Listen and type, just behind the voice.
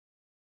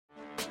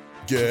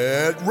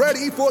Get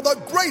ready for the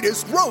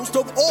greatest roast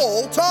of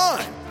all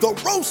time, the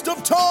Roast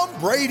of Tom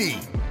Brady,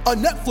 a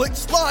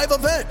Netflix live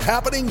event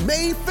happening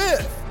May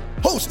 5th.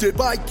 Hosted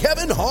by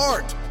Kevin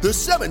Hart, the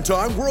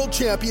 7-time world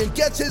champion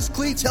gets his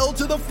cleats held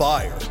to the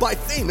fire by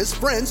famous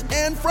friends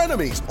and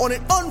frenemies on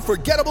an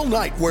unforgettable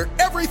night where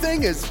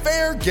everything is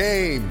fair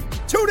game.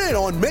 Tune in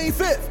on May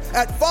 5th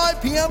at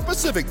 5 p.m.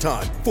 Pacific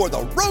time for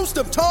the Roast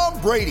of Tom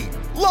Brady,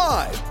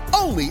 live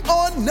only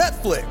on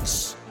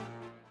Netflix.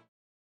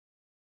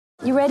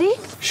 You ready?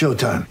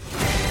 Showtime.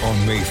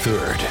 On May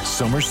 3rd,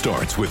 summer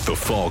starts with The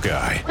Fall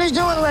Guy. Let's do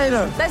it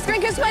later. Let's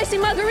drink a spicy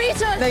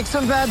margarita. Make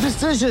some bad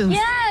decisions.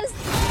 Yes!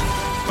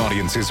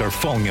 Audiences are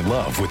falling in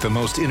love with the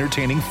most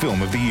entertaining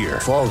film of the year.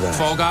 Fall Guy.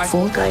 Fall Guy?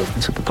 Fall guy.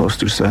 That's what the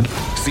poster said.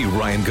 See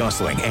Ryan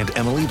Gosling and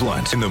Emily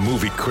Blunt in the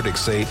movie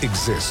critics say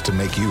exists to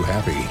make you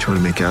happy. Trying to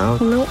make it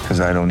out? Nope. Because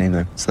I don't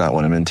either. It's not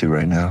what I'm into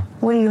right now.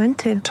 What are you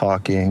into?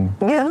 Talking.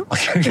 Yeah.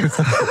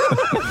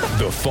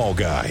 The Fall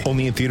Guy.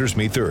 Only in theaters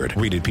May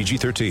 3rd. Rated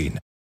PG-13.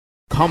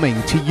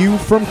 Coming to you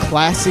from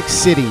Classic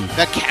City,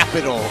 the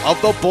capital of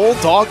the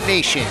Bulldog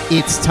Nation.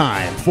 It's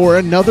time for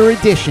another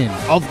edition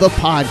of the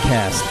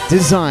podcast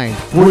designed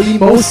for the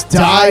most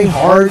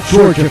die-hard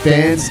Georgia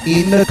fans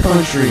in the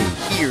country.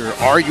 Here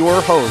are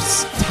your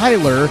hosts,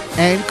 Tyler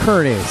and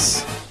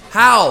Curtis.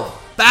 How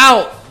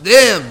about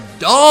them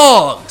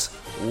dogs?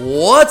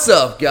 What's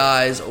up,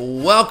 guys?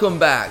 Welcome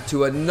back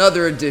to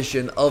another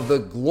edition of the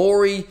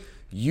Glory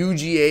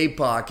UGA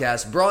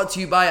podcast, brought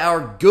to you by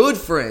our good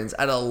friends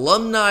at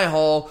Alumni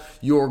Hall,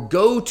 your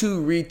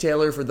go-to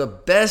retailer for the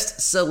best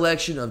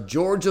selection of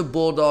Georgia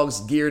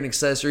Bulldogs gear and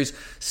accessories.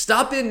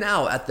 Stop in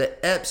now at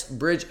the Epps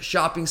Bridge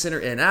Shopping Center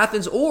in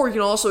Athens, or you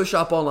can also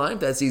shop online if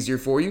that's easier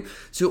for you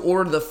to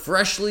order the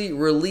freshly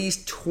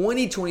released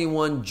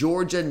 2021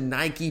 Georgia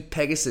Nike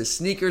Pegasus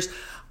sneakers.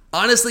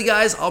 Honestly,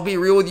 guys, I'll be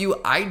real with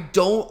you. I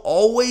don't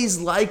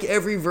always like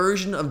every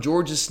version of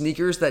Georgia's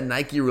sneakers that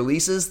Nike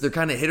releases. They're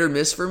kind of hit or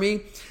miss for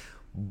me.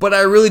 But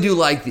I really do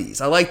like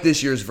these. I like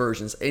this year's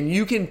versions. And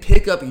you can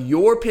pick up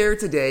your pair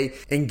today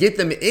and get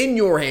them in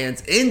your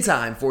hands in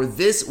time for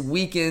this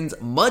weekend's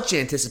much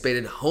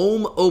anticipated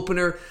home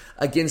opener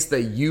against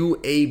the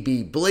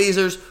UAB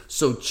Blazers.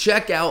 So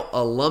check out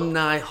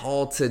Alumni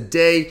Hall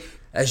today.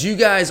 As you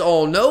guys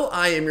all know,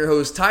 I am your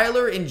host,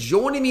 Tyler, and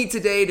joining me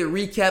today to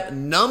recap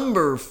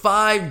number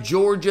 5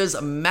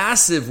 Georgia's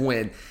massive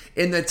win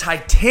in the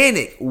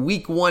Titanic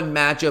Week 1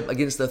 matchup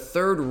against the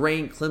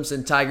third-ranked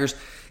Clemson Tigers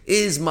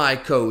is my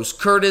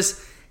co-host,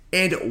 Curtis.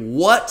 And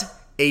what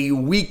a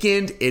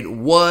weekend it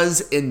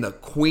was in the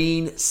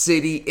Queen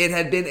City. It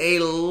had been a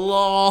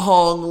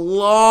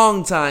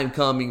long time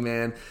coming,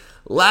 man.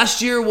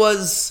 Last year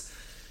was...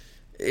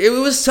 It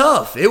was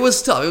tough. It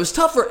was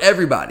tough for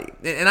everybody.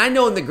 And I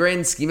know in the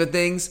grand scheme of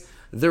things,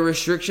 the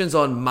restrictions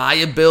on my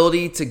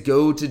ability to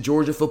go to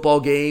Georgia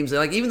football games,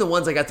 and like even the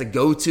ones I got to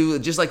go to,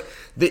 just like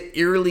the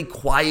eerily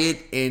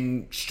quiet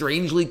and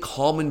strangely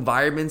calm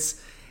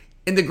environments,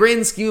 in the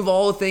grand scheme of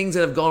all the things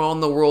that have gone on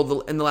in the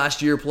world in the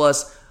last year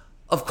plus,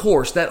 of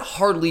course, that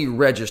hardly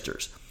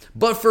registers.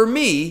 But for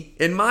me,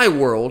 in my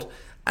world,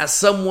 as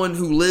someone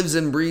who lives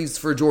and breathes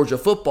for Georgia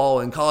football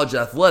and college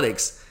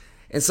athletics,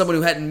 and someone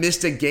who hadn't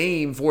missed a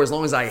game for as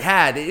long as I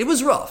had, it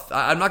was rough.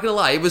 I'm not going to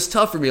lie. It was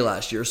tough for me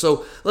last year.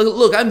 So,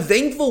 look, I'm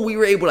thankful we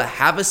were able to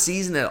have a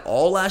season at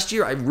all last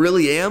year. I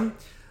really am.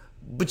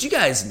 But you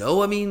guys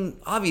know, I mean,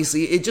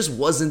 obviously, it just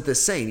wasn't the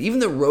same.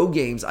 Even the road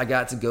games I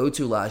got to go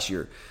to last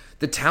year,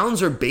 the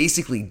towns are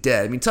basically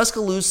dead. I mean,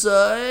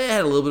 Tuscaloosa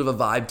had a little bit of a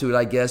vibe to it,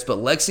 I guess, but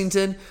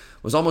Lexington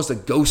was almost a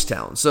ghost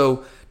town.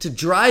 So, to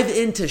drive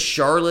into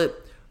Charlotte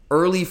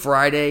early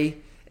Friday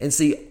and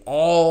see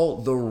all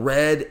the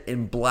red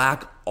and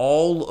black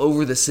all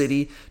over the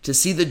city, to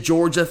see the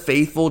Georgia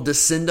faithful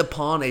descend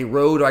upon a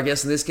road, or I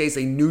guess in this case,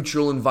 a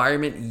neutral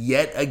environment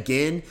yet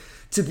again,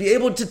 to be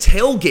able to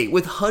tailgate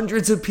with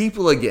hundreds of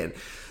people again.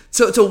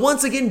 So to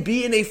once again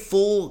be in a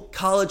full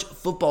college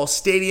football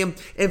stadium,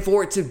 and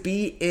for it to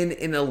be in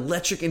an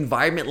electric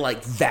environment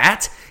like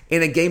that,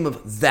 in a game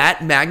of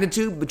that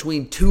magnitude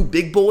between two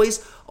big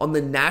boys on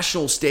the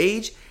national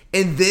stage,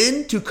 and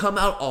then to come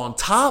out on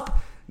top,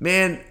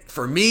 man,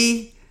 for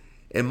me,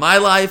 in my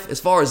life, as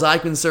far as I'm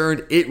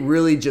concerned, it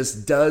really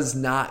just does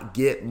not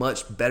get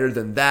much better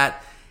than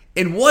that.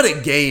 And what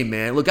a game,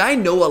 man. Look, I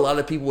know a lot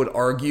of people would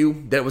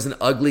argue that it was an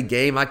ugly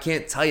game. I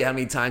can't tell you how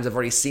many times I've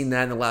already seen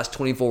that in the last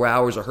 24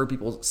 hours or heard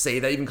people say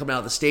that even coming out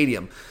of the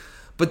stadium.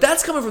 But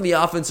that's coming from the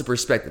offensive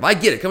perspective. I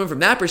get it. Coming from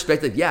that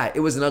perspective, yeah, it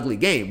was an ugly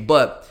game.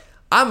 But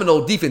I'm an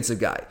old defensive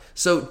guy.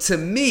 So to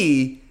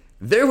me,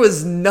 there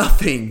was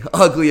nothing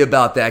ugly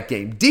about that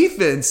game.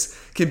 Defense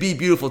can be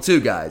beautiful too,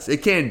 guys.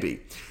 It can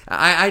be.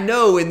 I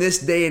know in this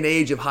day and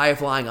age of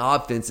high-flying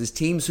offenses,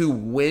 teams who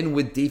win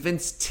with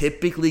defense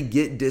typically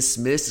get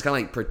dismissed. It's kind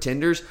of like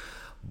pretenders.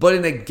 But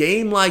in a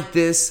game like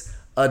this,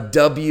 a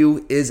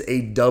W is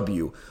a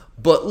W.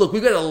 But look,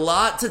 we've got a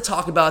lot to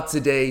talk about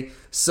today,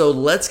 so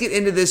let's get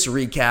into this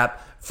recap.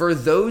 For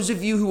those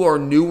of you who are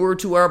newer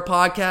to our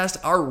podcast,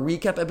 our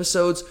recap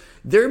episodes,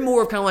 they're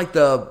more of kind of like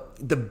the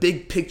the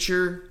big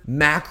picture,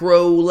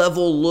 macro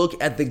level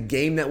look at the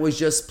game that was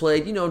just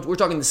played. You know, we're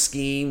talking the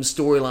scheme,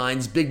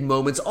 storylines, big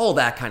moments, all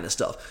that kind of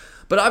stuff.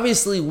 But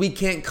obviously, we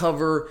can't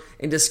cover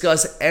and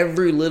discuss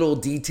every little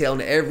detail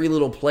and every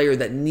little player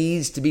that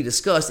needs to be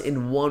discussed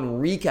in one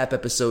recap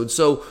episode.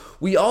 So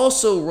we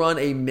also run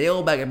a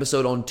mailbag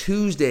episode on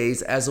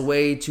Tuesdays as a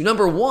way to,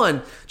 number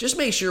one, just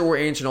make sure we're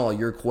answering all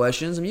your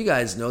questions. I mean, you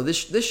guys know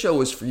this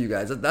show is for you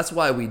guys. That's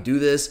why we do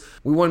this.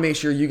 We want to make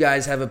sure you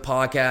guys have a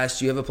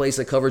podcast, you have a place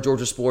that covers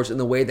Georgia sports in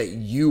the way that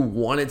you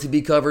want it to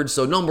be covered.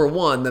 So number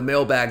one, the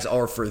mailbags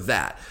are for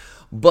that.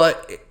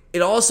 But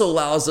it also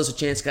allows us a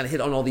chance to kind of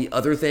hit on all the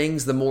other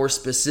things, the more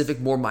specific,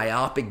 more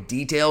myopic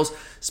details,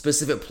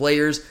 specific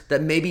players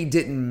that maybe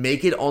didn't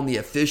make it on the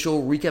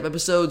official recap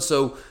episode.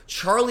 So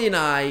Charlie and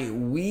I,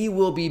 we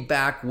will be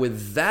back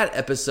with that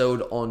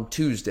episode on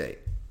Tuesday.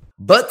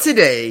 But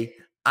today,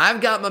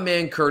 I've got my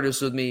man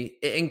Curtis with me.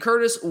 And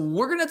Curtis,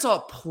 we're going to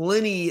talk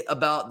plenty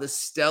about the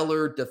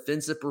stellar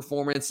defensive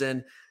performance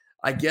and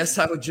I guess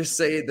I would just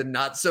say the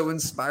not so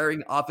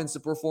inspiring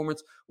offensive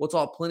performance. We'll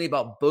talk plenty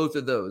about both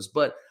of those.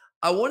 But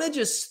I want to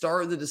just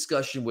start the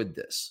discussion with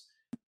this.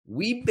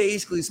 We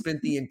basically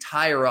spent the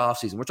entire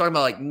offseason, we're talking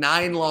about like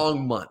 9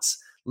 long months,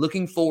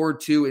 looking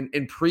forward to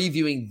and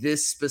previewing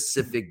this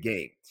specific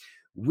game.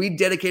 We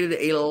dedicated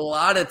a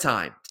lot of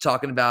time to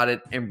talking about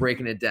it and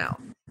breaking it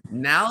down.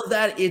 Now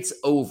that it's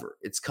over,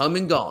 it's come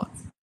and gone,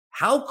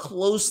 how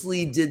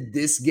closely did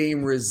this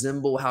game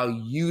resemble how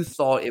you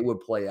thought it would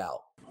play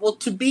out? Well,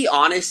 to be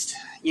honest,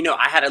 you know,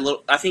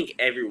 I think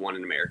everyone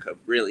in America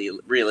really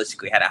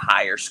realistically had a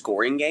higher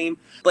scoring game,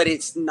 but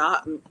it's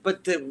not,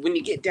 when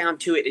you get down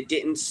to it, it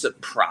didn't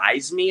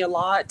surprise me a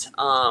lot.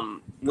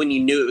 When you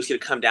knew it was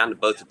going to come down to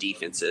both the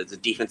defenses, the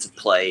defensive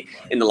play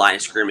in the line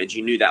of scrimmage,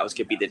 you knew that was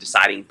going to be the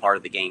deciding part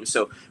of the game.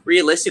 So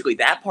realistically,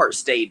 that part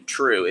stayed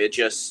true. It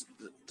just,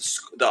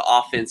 the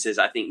offenses,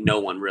 I think no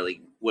one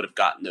really would have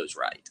gotten those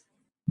right.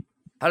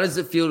 How does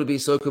it feel to be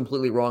so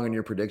completely wrong in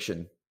your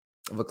prediction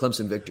of a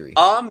Clemson victory?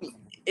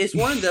 It's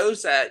one of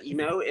those that, you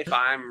know, if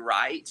I'm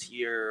right,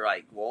 you're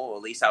like, well,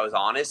 at least I was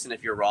honest. And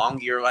if you're wrong,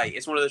 you're like,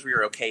 it's one of those where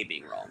you're okay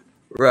being wrong.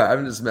 Right.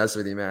 I'm just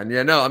messing with you, man.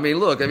 Yeah, no, I mean,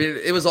 look, I mean,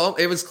 it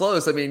was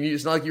close. I mean,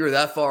 it's not like you were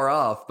that far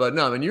off, but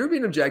no, I mean, you were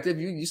being objective.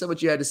 You said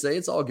what you had to say.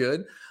 It's all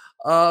good.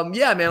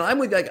 Yeah, man, I'm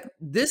with like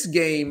this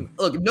game.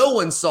 Look, no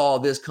one saw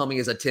this coming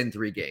as a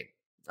 10-3 game.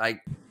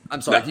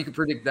 I'm sorry, if you could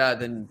predict that,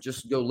 then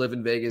just go live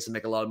in Vegas and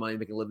make a lot of money,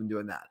 make a living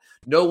doing that.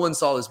 No one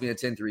saw this being a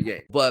 10-3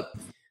 game. But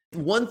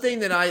one thing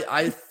that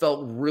I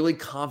felt really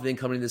confident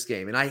coming in this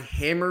game, and I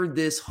hammered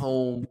this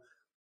home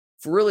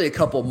for really a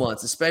couple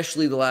months,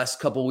 especially the last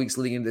couple weeks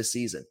leading into this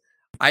season.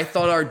 I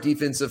thought our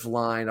defensive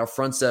line, our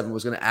front seven,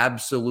 was going to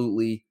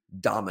absolutely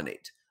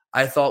dominate.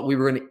 I thought we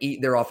were going to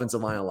eat their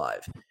offensive line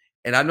alive.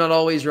 And I'm not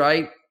always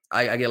right.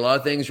 I get a lot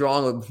of things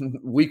wrong.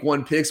 Week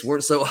 1 picks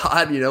weren't so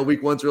hot. You know,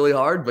 week 1's really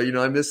hard, but, you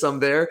know, I missed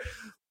some there.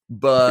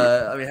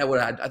 But, I mean,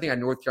 I think I had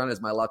North Carolina as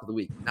my lock of the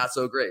week. Not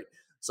so great.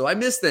 So I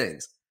missed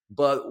things.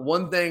 But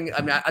one thing,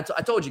 I mean, I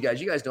told you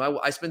guys know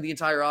I spent the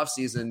entire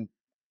offseason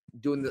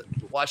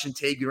watching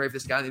tape, getting ready for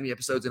this guy in the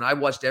episodes, and I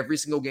watched every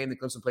single game that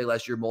Clemson played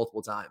last year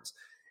multiple times.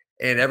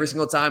 And every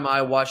single time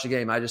I watched a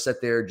game, I just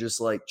sat there just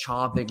like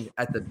chomping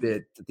at the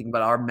bit to think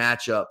about our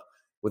matchup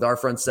with our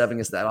front seven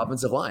against that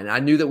offensive line. And I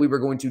knew that we were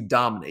going to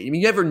dominate. I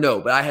mean, you never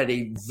know, but I had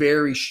a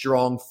very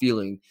strong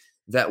feeling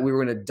that we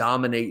were going to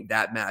dominate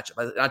that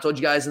matchup. I told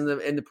you guys in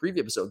the preview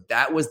episode,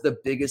 that was the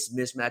biggest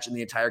mismatch in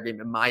the entire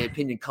game, in my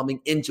opinion, coming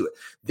into it.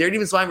 Their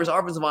defensive line versus our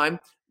offensive line,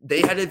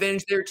 they had an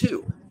advantage there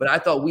too. But I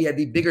thought we had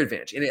the bigger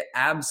advantage, and it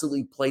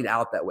absolutely played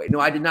out that way.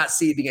 No, I did not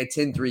see it being a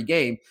 10-3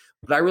 game,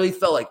 but I really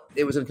felt like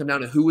it was going to come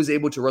down to who was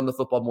able to run the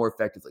football more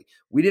effectively.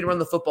 We didn't run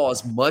the football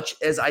as much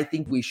as I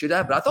think we should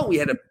have, but I thought we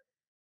had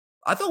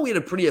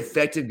a pretty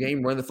effective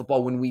game running the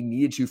football when we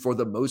needed to for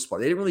the most part.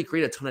 They didn't really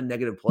create a ton of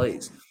negative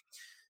plays.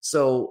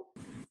 So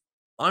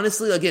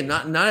honestly, again,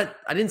 I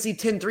didn't see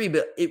 10-3,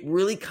 but it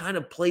really kind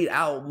of played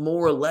out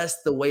more or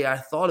less the way I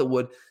thought it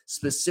would,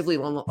 specifically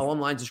along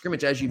lines of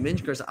scrimmage. As you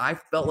mentioned, Chris, I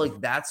felt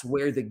like that's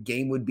where the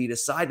game would be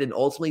decided, and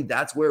ultimately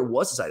that's where it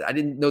was decided. I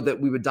didn't know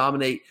that we would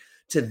dominate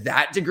to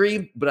that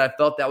degree, but I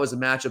felt that was a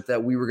matchup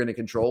that we were going to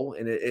control,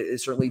 and it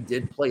certainly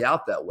did play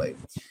out that way.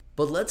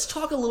 But let's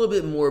talk a little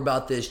bit more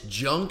about this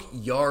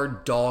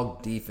junkyard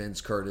dog defense,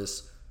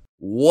 Curtis.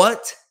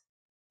 What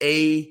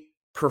a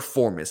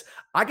performance.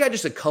 I got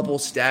just a couple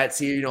stats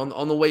here. You know,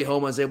 on the way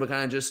home, I was able to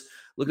kind of just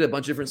look at a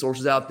bunch of different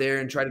sources out there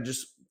and try to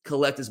just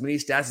collect as many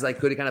stats as I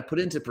could to kind of put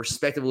into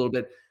perspective a little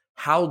bit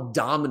how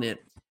dominant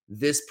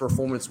this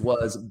performance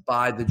was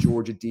by the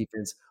Georgia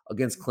defense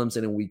against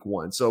Clemson in week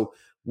 1. So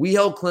we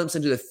held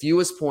Clemson to the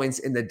fewest points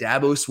in the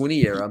Dabo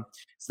Swinney era.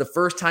 It's the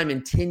first time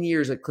in 10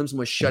 years that Clemson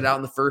was shut out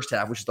in the first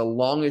half, which is the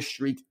longest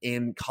streak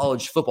in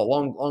college football,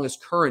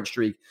 longest current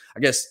streak.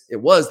 I guess it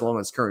was the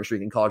longest current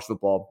streak in college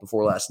football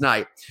before last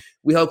night.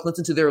 We held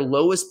Clemson to their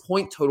lowest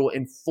point total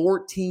in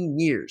 14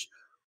 years.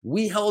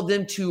 We held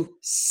them to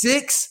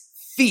 6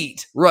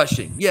 feet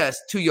rushing. Yes,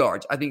 2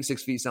 yards. I think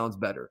 6 feet sounds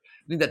better.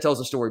 I think that tells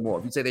the story more.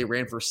 If you say they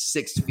ran for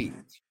 6 feet.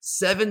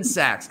 7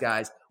 sacks,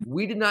 guys.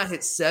 We did not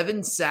hit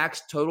 7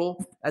 sacks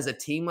total as a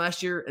team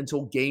last year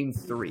until game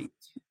 3.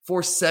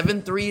 For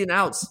 7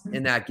 3-and-outs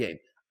in that game.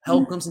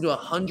 Held Clemson to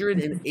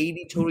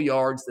 180 total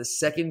yards, the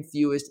second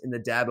fewest in the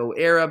Dabo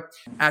era,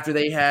 after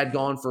they had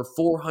gone for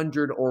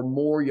 400 or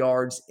more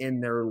yards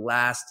in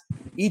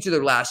each of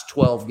their last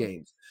 12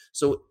 games.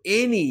 So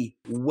any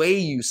way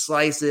you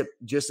slice it,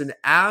 just an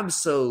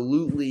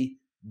absolutely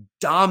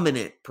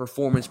dominant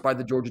performance by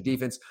the Georgia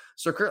defense.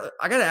 So, Kurt,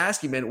 I got to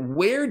ask you, man,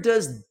 where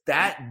does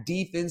that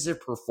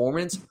defensive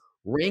performance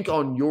rank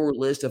on your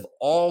list of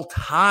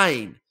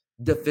all-time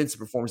defensive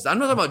performances? I'm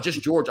not talking about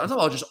just Georgia. I'm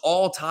talking about just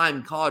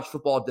all-time college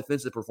football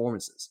defensive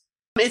performances.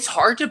 It's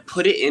hard to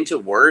put it into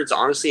words,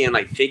 honestly, and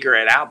figure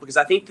it out, because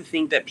I think the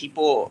thing that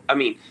people,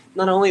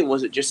 not only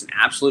was it just an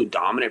absolute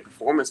dominant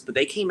performance, but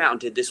they came out and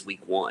did this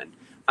week 1.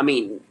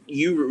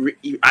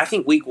 I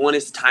think week 1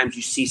 is the times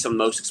you see some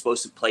most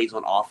explosive plays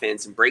on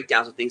offense and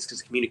breakdowns of things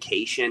because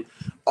communication,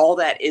 all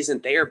that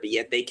isn't there, but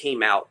yet they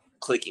came out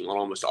clicking on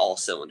almost all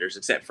cylinders,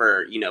 except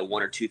for, 1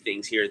 or 2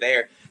 things here or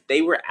there.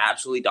 They were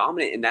absolutely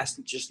dominant, and that's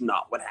just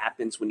not what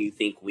happens when you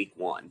think week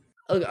 1.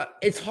 Look,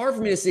 it's hard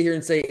for me to sit here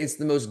and say it's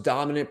the most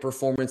dominant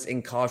performance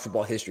in college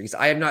football history because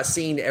I have not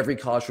seen every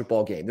college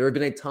football game. There have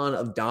been a ton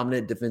of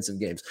dominant defensive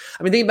games.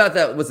 Think about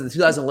that. Was it the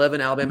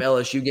 2011 Alabama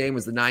LSU game?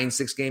 Was the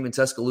 9-6 game in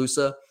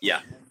Tuscaloosa? Yeah.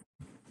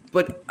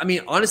 But,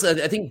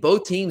 honestly, I think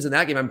both teams in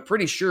that game, I'm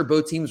pretty sure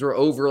both teams were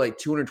over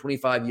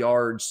 225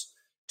 yards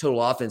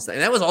total offense.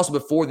 And that was also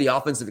before the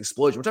offensive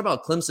explosion. We're talking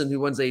about Clemson,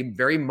 who runs a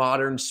very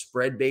modern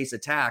spread-based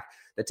attack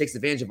that takes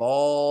advantage of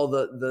all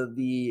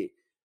the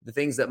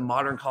things that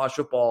modern college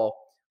football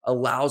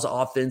allows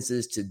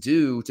offenses to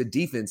do to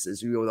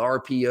defenses, with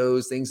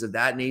RPOs, things of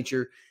that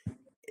nature.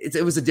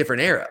 It was a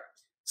different era.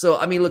 So,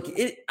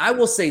 I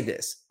will say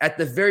this. At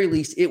the very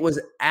least, it was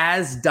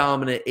as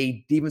dominant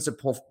a defensive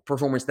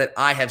performance that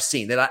I have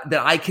seen, that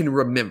I can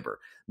remember.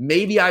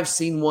 Maybe I've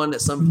seen one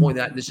at some point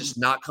that's just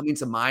not coming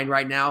to mind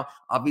right now.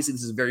 Obviously,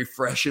 this is very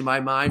fresh in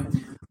my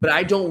mind. But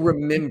I don't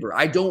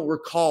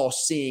recall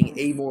seeing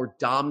a more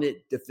dominant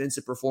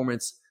defensive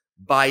performance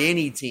by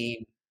any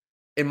team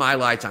in my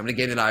lifetime, in a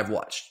game that I've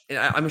watched. And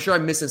I'm sure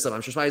I'm missing something.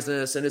 I'm sure somebody's going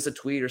to send us a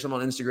tweet or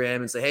someone on Instagram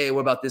and say, hey,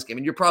 what about this game?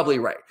 And you're probably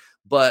right.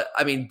 But,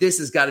 this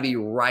has got to be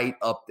right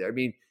up there.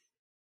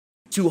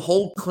 To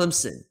hold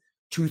Clemson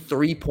to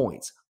 3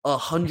 points,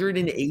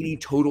 180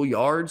 total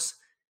yards,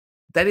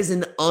 that is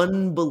an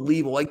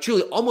unbelievable,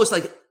 truly, almost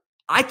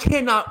I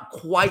cannot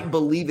quite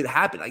believe it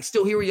happened.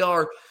 Still, here we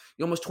are,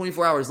 almost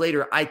 24 hours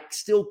later, I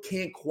still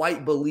can't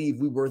quite believe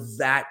we were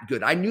that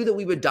good. I knew that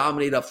we would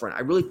dominate up front.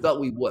 I really felt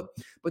we would.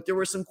 But there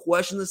were some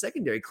questions in the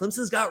secondary.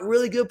 Clemson's got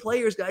really good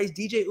players, guys.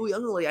 DJ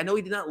Uiagalelei, I know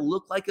he did not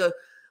look like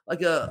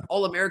a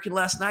All-American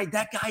last night.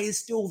 That guy is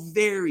still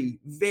very,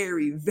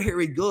 very,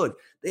 very good.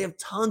 They have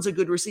tons of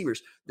good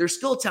receivers. Their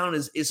skill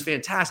talent is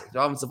fantastic.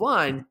 The offensive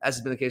line, as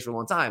has been the case for a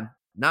long time,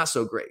 not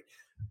so great.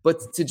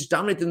 But to just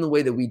dominate them the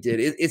way that we did,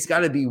 it's got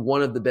to be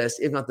one of the best,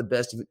 if not the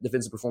best,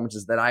 defensive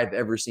performances that I've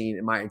ever seen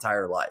in my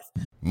entire life.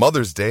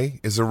 Mother's Day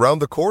is around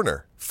the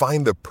corner.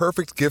 Find the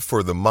perfect gift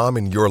for the mom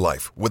in your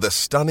life with a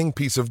stunning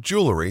piece of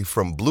jewelry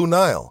from Blue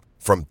Nile.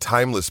 From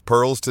timeless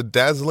pearls to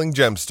dazzling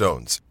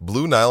gemstones,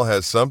 Blue Nile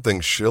has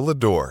something she'll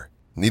adore.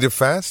 Need it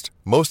fast?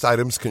 Most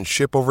items can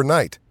ship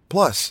overnight.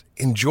 Plus,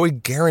 enjoy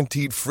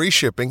guaranteed free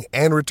shipping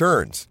and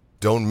returns.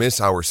 Don't miss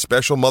our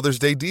special Mother's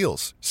Day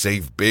deals.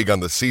 Save big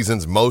on the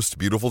season's most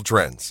beautiful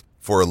trends.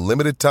 For a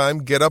limited time,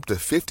 get up to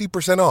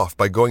 50% off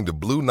by going to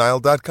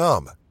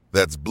BlueNile.com.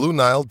 That's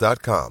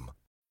BlueNile.com.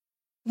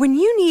 When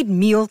you need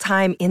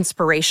mealtime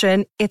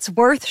inspiration, it's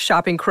worth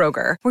shopping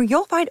Kroger, where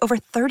you'll find over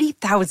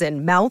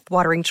 30,000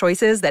 mouth-watering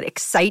choices that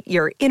excite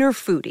your inner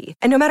foodie.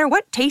 And no matter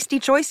what tasty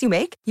choice you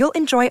make, you'll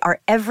enjoy our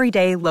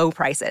everyday low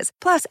prices,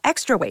 plus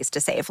extra ways to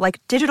save,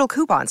 like digital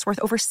coupons worth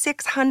over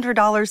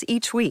 $600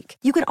 each week.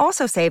 You can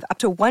also save up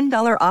to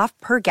 $1 off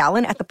per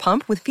gallon at the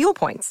pump with fuel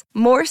points.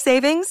 More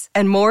savings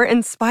and more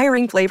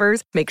inspiring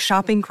flavors make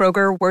shopping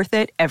Kroger worth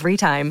it every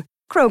time.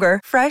 Kroger,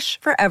 fresh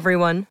for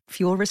everyone.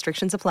 Fuel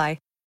restrictions apply.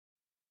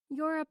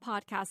 You're a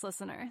podcast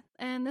listener,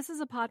 and this is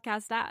a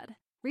podcast ad.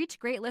 Reach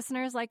great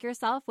listeners like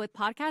yourself with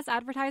podcast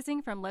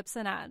advertising from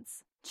Libsyn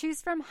Ads.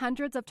 Choose from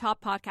hundreds of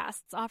top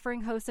podcasts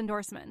offering host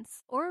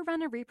endorsements, or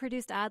run a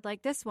reproduced ad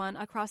like this one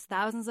across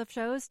thousands of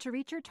shows to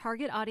reach your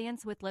target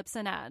audience with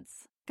Libsyn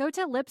Ads. Go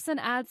to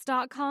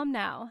libsynads.com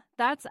now.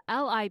 That's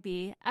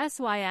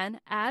LIBSYN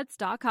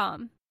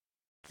ads.com.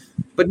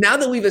 But now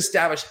that we've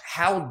established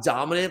how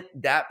dominant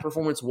that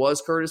performance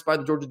was, Curtis, by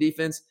the Georgia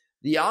defense,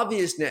 the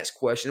obvious next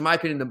question, in my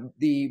opinion,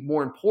 the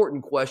more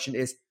important question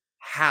is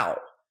how?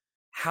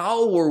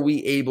 How were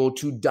we able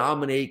to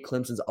dominate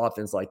Clemson's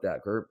offense like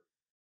that, Kurt?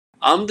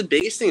 The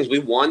biggest thing is we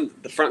won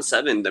the front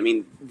seven.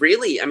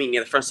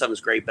 The front seven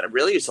was great, but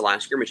really it's the line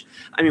of scrimmage.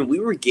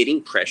 We were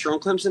getting pressure on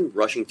Clemson,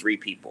 rushing 3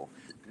 people.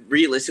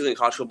 Realistically, in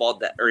college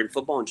football, or in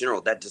football in general,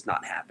 that does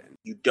not happen.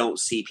 You don't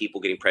see people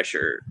getting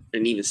pressure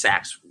and even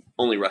sacks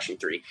only rushing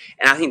 3.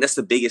 And I think that's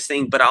the biggest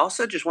thing. But I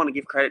also just want to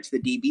give credit to the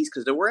DBs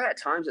because there were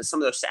at times that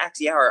some of those sacks,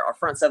 our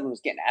front 7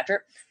 was getting after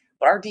it,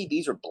 but our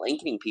DBs were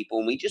blanketing people,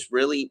 and we just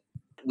really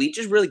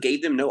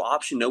gave them no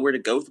option, nowhere to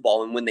go with the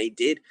ball. And when they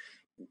did,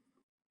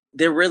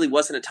 there really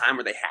wasn't a time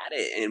where they had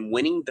it. And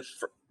winning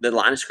the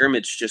line of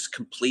scrimmage just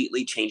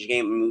completely changed the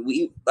game. I mean,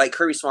 we, like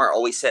Kirby Smart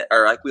always said,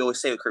 or like we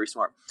always say with Kirby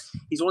Smart,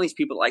 he's one of these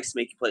people that likes to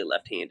make you play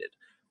left-handed.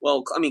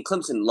 Well, I mean,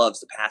 Clemson loves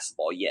to pass the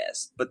ball,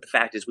 yes. But the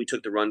fact is we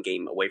took the run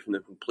game away from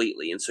them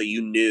completely. And so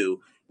you knew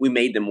we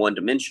made them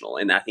one-dimensional.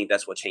 And I think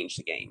that's what changed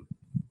the game.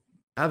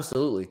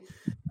 Absolutely.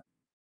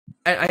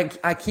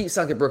 I keep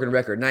sounding like a broken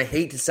record, and I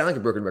hate to sound like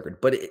a broken record,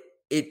 but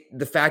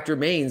the fact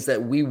remains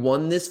that we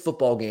won this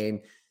football game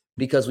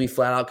because we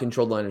flat out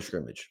controlled line of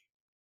scrimmage.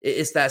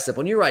 It's that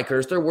simple. And you're right,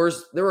 Curtis. There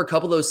were a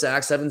couple of those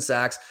sacks, 7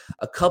 sacks.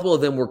 A couple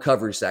of them were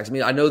coverage sacks. I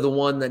mean, I know the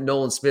one that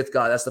Nolan Smith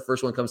got. That's the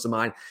first one that comes to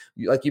mind.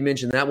 Like you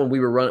mentioned, that one we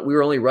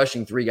were only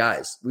rushing 3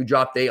 guys. We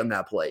dropped 8 on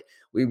that play.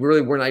 We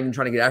really were not even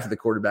trying to get after the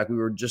quarterback. We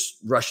were just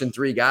rushing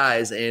 3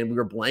 guys, and we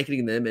were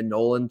blanketing them. And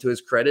Nolan, to his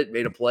credit,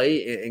 made a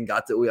play and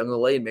got on the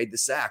lay and made the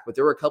sack. But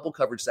there were a couple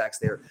coverage sacks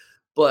there.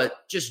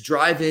 But just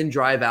drive in,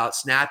 drive out,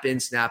 snap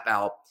in, snap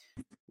out.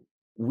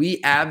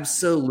 We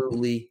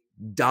absolutely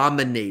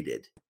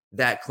dominated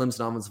that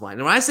Clemson offensive line.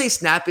 And when I say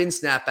snap in,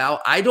 snap out,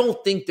 I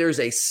don't think there's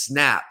a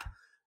snap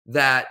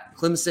that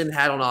Clemson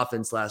had on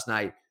offense last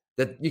night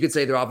that you could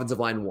say their offensive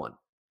line won.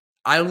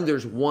 I don't think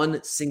there's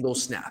one single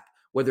snap,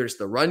 whether it's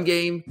the run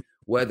game,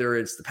 whether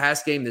it's the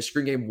pass game, the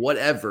screen game,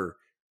 whatever.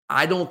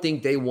 I don't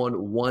think they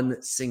won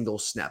one single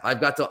snap. I've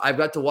got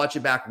to watch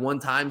it back one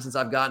time since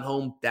I've gotten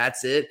home.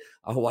 That's it.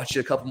 I'll watch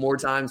it a couple more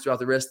times throughout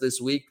the rest of this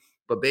week.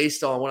 But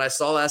based on what I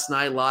saw last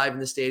night live in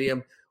the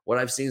stadium, what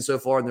I've seen so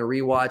far in the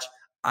rewatch,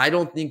 I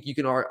don't think you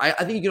can argue. I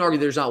think you can argue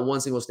there's not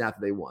one single snap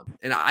that they won.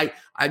 And I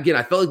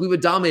felt like we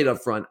would dominate up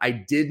front. I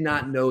did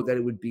not know that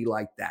it would be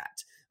like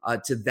that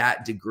to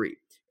that degree.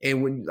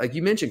 And when, like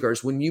you mentioned,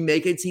 Curtis, when you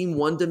make a team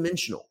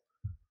one-dimensional,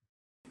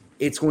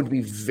 it's going to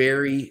be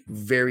very,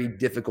 very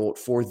difficult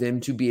for them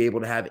to be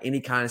able to have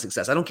any kind of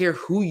success. I don't care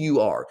who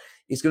you are.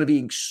 It's going to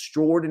be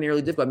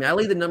extraordinarily difficult. I mean, I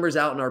laid the numbers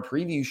out in our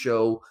preview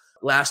show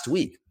last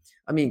week.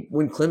 I mean,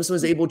 when Clemson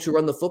was able to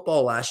run the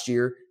football last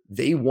year,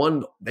 they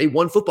won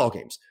football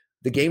games.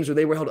 The games where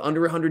they were held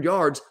under 100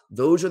 yards,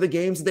 those are the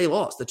games that they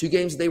lost. The 2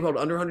 games that they were held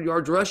under 100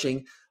 yards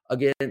rushing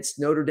against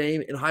Notre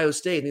Dame and Ohio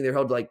State, I think they were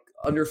held like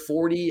under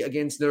 40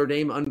 against Notre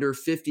Dame, under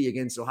 50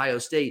 against Ohio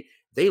State.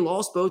 They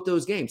lost both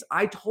those games.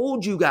 I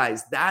told you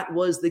guys that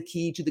was the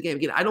key to the game.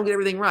 Again, I don't get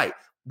everything right,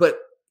 but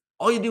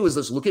all you do is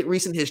just look at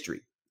recent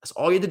history. That's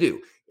all you had to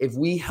do. If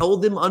we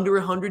held them under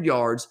 100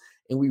 yards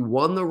and we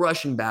won the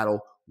rushing battle,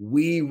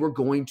 we were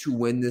going to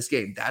win this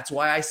game. That's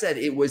why I said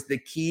it was the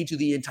key to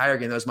the entire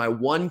game. That was my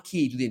one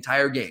key to the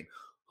entire game.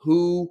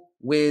 Who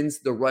wins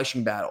the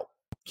rushing battle?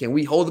 Can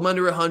we hold them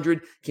under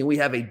 100? Can we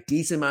have a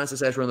decent amount of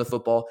success running the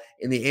football?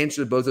 And the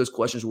answer to both those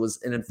questions was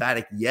an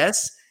emphatic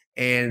yes.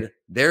 And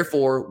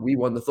therefore, we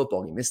won the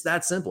football game. It's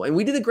that simple. And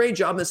we did a great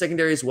job in the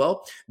secondary as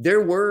well.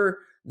 There were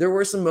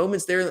some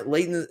moments there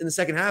late in the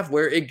second half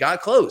where it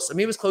got close. I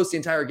mean, it was close the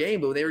entire game,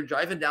 but when they were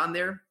driving down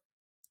there,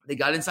 they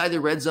got inside the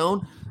red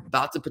zone,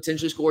 about to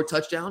potentially score a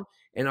touchdown,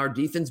 and our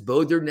defense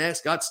bowed their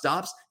necks, got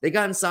stops. They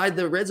got inside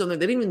the red zone. They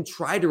didn't even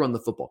try to run the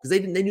football because they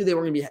knew they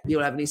weren't going to be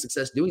able to have any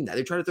success doing that.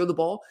 They tried to throw the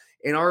ball,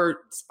 and our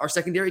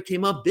secondary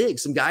came up big.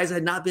 Some guys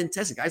had not been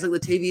tested, guys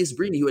like Latavius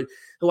Brini,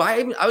 who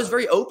I was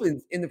very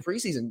open in the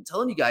preseason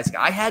telling you guys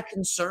I had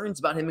concerns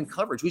about him in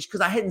coverage,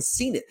 because I hadn't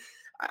seen it.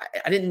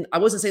 I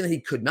wasn't saying that he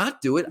could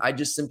not do it. I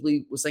just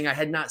simply was saying I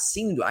had not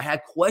seen him do it. I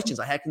had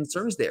questions. I had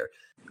concerns there.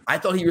 I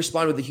thought he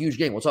responded with a huge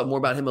game. We'll talk more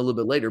about him a little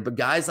bit later. But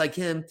guys like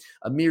him,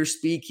 Amir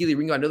Speed, Keely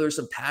Ringo, I know there's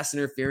some pass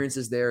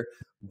interferences there,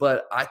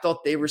 but I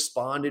thought they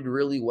responded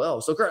really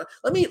well. So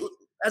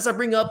as I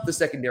bring up the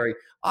secondary,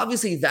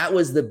 obviously that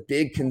was the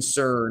big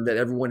concern that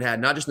everyone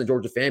had, not just in the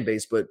Georgia fan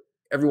base, but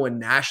everyone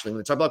nationally.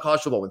 When they talk about college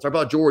football, when they talk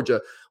about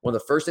Georgia, one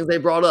of the first things they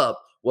brought up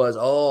was,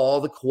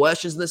 all the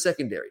questions in the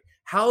secondary.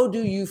 How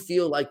do you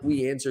feel like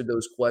we answered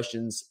those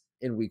questions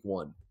in week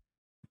 1?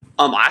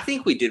 I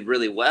think we did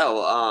really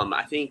well.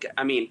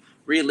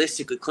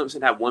 Realistically,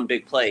 Clemson had one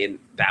big play, and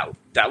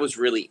that was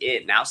really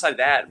it. And outside of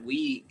that,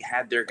 we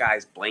had their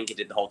guys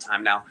blanketed the whole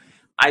time. Now,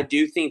 I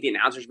do think the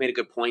announcers made a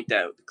good point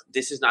that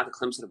this is not the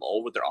Clemson of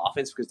old with their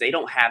offense, because they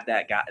don't have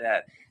that guy,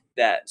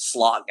 that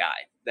slot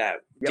guy, that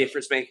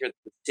difference maker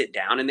that sit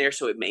down in there,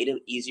 so it made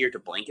it easier to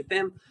blanket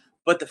them.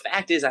 But the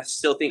fact is, I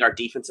still think our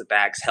defensive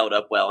backs held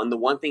up well. And the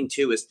one thing,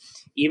 too, is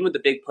even with the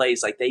big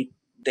plays, like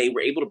they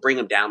were able to bring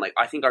them down. Like,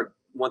 I think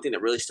one thing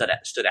that really stood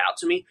out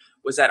to me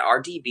was that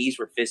our DBs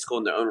were physical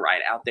in their own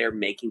right, out there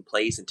making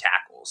plays and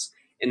tackles.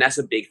 And that's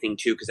a big thing,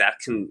 too, because that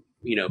can,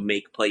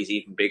 make plays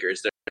even bigger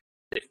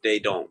if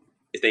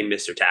they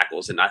miss their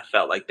tackles. And I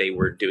felt like they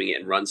were doing it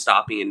in run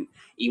stopping. And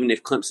even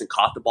if Clemson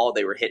caught the ball,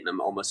 they were hitting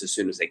them almost as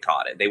soon as they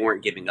caught it. They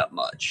weren't giving up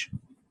much.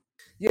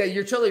 Yeah,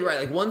 you're totally right.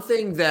 Like, one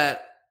thing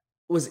that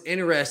was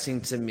interesting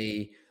to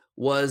me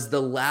was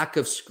the lack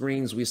of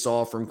screens we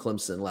saw from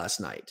Clemson last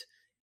night.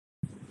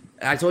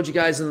 I told you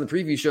guys in the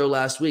preview show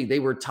last week, they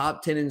were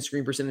top 10 in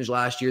screen percentage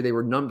last year. They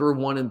were number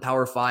 1 in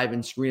Power 5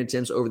 in screen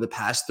attempts over the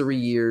past 3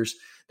 years.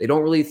 They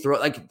don't really throw,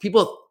 like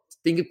people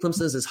think of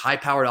Clemson as this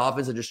high-powered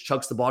offense that just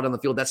chucks the ball down the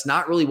field. That's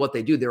not really what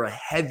they do. They're a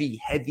heavy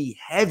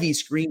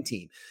screen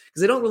team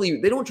because they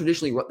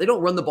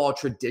don't run the ball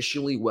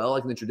traditionally well,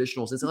 like in the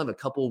traditional sense. They'll have a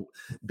couple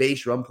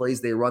base run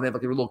plays they run. They have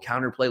like a little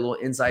counter play, a little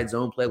inside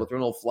zone play, with a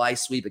little fly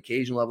sweep,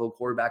 occasional level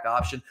quarterback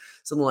option,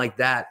 something like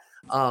that.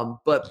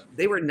 But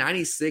they were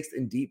 96th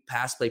in deep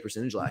pass play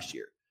percentage last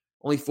year.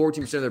 Only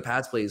 14% of their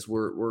pass plays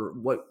were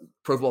what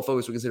Pro Football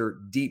Focus would consider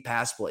deep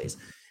pass plays.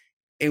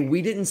 And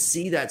we didn't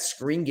see that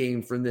screen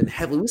game from them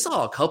heavily. We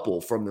saw a couple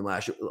from them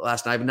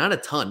last night, but not a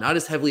ton, not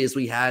as heavily as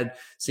we had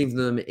seen from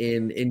them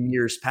in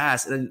years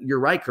past. And you're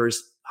right,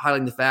 Curtis,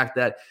 highlighting the fact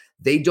that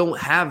they don't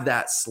have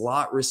that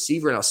slot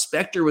receiver. Now,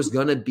 Spector was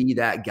going to be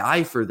that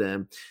guy for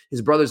them.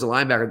 His brother's a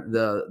linebacker,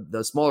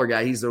 the smaller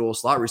guy. He's their little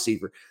slot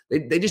receiver.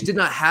 They just did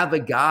not have a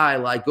guy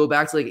like, go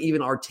back to like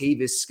even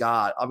Artavis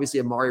Scott, obviously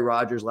Amari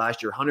Rodgers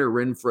last year, Hunter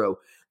Renfrow.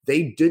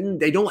 They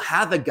don't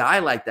have a guy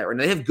like that. Right?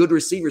 They have good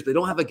receivers. They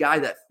don't have a guy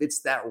that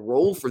fits that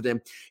role for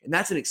them. And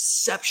that's an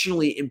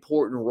exceptionally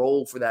important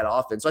role for that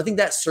offense. So I think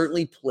that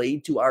certainly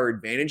played to our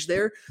advantage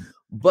there.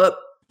 But,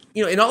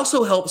 it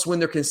also helps when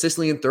they're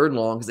consistently in third and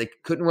long because they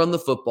couldn't run the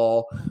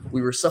football.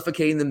 We were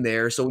suffocating them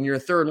there. So when you're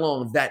in third and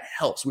long, that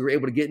helps. We were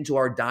able to get into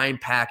our dime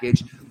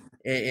package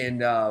and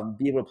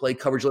be able to play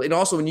coverage. And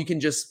also when you can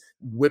just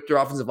whip their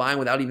offensive line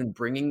without even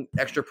bringing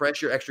extra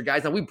pressure, extra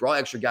guys. Now, we brought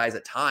extra guys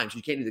at times.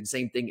 You can't do the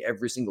same thing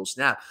every single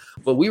snap.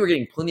 But we were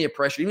getting plenty of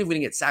pressure. Even if we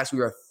didn't get sacks, we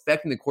were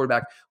affecting the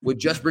quarterback with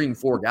just bringing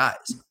 4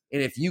 guys.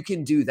 And if you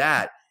can do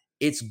that,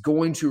 it's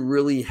going to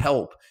really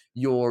help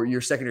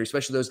your secondary,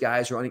 especially those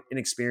guys who are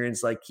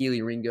inexperienced like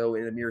Keely Ringo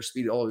and Amir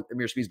Speed.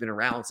 Amir Speed's been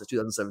around since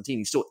 2017.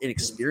 He's still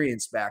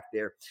inexperienced back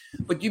there.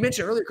 But you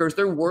mentioned earlier, Curtis,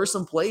 there were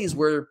some plays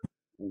where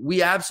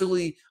we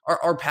absolutely,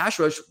 our pass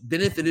rush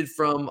benefited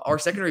from our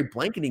secondary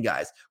blanketing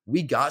guys.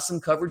 We got some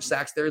coverage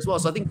sacks there as well.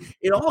 So I think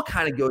it all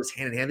kind of goes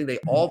hand in hand. I think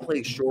they all play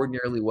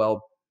extraordinarily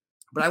well.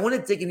 But I want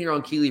to dig in here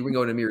on Keely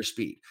Ringo and Amir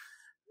Speed.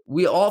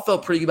 We all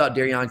felt pretty good about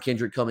Darion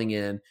Kendrick coming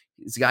in.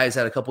 This guy has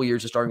had a couple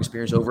years of starting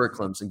experience over at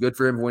Clemson. Good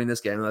for him winning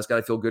this game. And that's got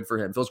to feel good for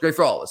him. Feels great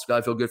for all of us. Got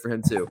to feel good for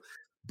him too.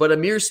 But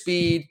Amir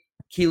Speed,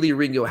 Keely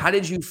Ringo, how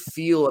did you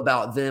feel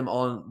about them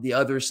on the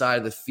other side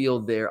of the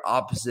field there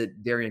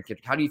opposite Darion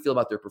Kendrick? How do you feel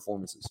about their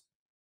performances?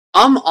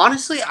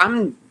 Honestly,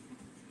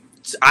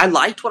 I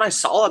liked what I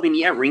saw. I mean,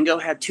 yeah, Ringo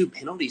had 2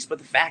 penalties, but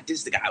the fact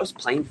is the guy was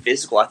playing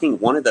physical. I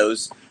think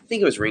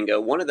it was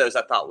Ringo. One of those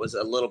I thought was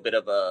a little bit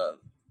of a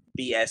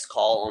BS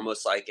call,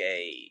 almost like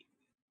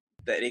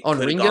that it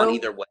could have gone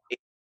either way.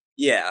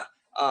 Yeah.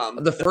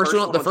 The first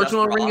one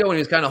on Ringo when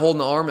he was kind of holding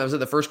the arm, that was at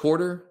the first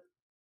quarter?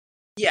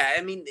 Yeah,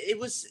 I mean, it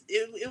was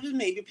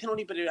maybe a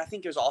penalty, but I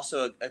think it was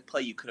also a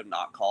play you could have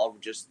not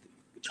called, just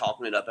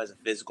chalking it up as a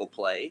physical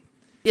play.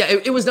 Yeah,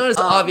 it was not as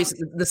obvious.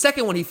 The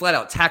second one, he flat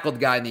out tackled the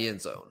guy in the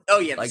end zone. Oh,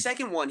 yeah, the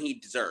second one he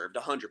deserved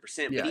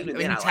 100%. But even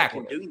then, I like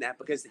him doing that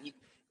because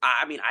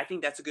I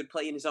think that's a good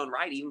play in his own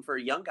right, even for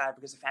a young guy,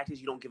 because the fact is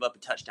you don't give up a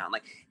touchdown.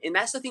 And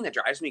that's the thing that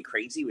drives me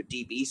crazy with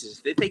DBs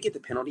is if they get the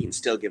penalty and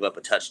still give up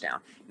a touchdown.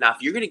 Now,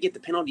 if you're going to get the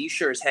penalty, you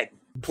sure as heck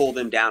pull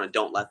them down and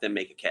don't let them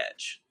make a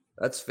catch.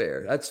 That's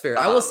fair.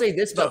 I will say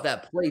this about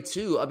that play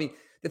too. I mean,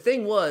 the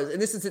thing was,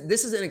 and this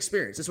is an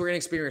experience. This is where an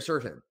experience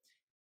hurt him.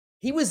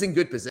 He was in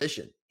good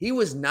position. He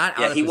was not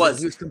out of position.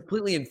 He was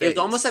completely in phase. It was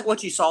almost like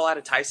what you saw out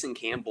of Tyson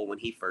Campbell when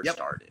he first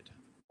started.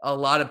 A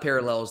lot of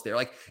parallels there.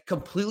 Like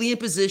completely in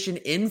position,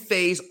 in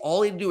phase.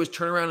 All he had to do was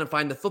turn around and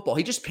find the football.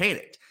 He just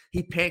panicked.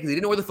 He panicked because he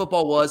didn't know where the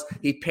football was.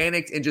 He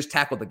panicked and just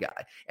tackled the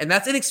guy. And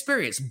that's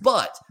inexperience.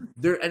 But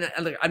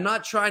I'm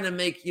not trying to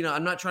make,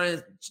 I'm not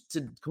trying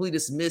to completely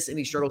dismiss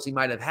any struggles he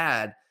might have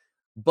had.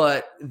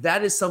 But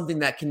that is something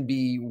that can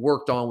be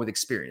worked on with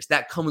experience.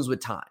 That comes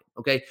with time.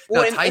 Okay.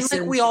 Well, now,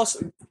 Tyson, and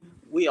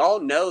we all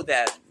know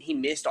that he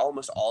missed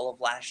almost all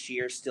of last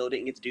year, still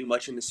didn't get to do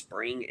much in the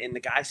spring, and the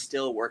guy's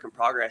still a work in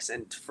progress.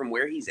 And from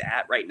where he's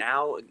at right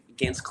now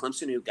against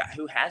Clemson,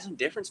 who has some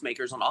difference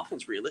makers on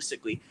offense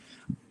realistically,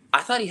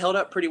 I thought he held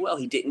up pretty well.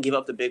 He didn't give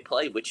up the big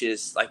play, which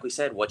is, like we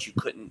said,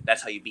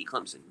 that's how you beat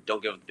Clemson.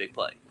 Don't give up the big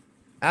play.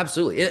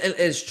 Absolutely. And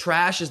as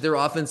trash as their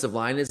offensive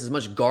line is, as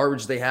much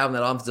garbage they have on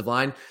that offensive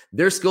line,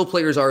 their skill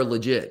players are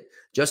legit.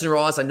 Justin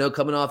Ross, I know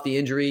coming off the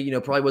injury,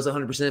 probably wasn't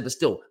 100%, but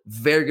still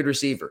very good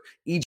receiver.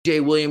 E.J.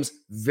 Williams,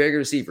 very good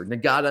receiver.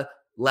 Nagata,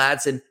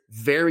 Ladson,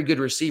 very good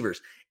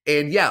receivers.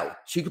 And yeah,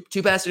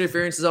 two pass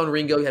interferences on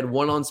Ringo. He had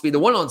one on speed. The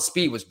one on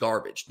speed was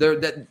garbage. I feel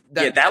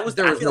like that was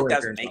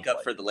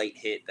makeup for the late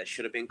hit that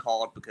should have been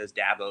called because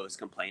Dabo is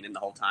complaining the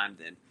whole time.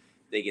 Then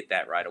they get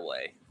that right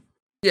away.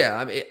 Yeah,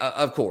 I mean,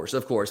 of course.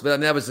 But I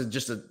mean, that was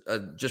just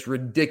a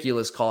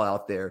ridiculous call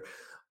out there.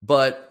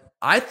 But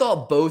I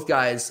thought both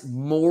guys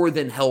more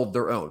than held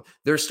their own.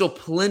 There's still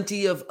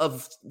plenty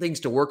of things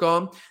to work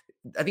on.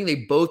 I think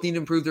they both need to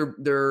improve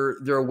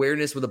their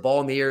awareness with the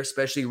ball in the air,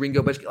 especially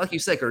Ringo. But like you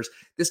said, Curtis,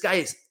 this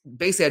guy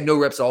basically had no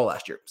reps at all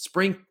last year.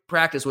 Spring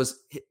practice was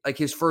like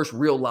his first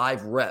real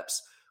live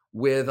reps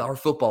with our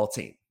football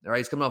team. All right,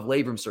 he's coming off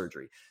labrum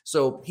surgery.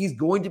 So he's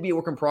going to be a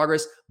work in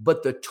progress,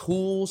 but the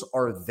tools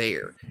are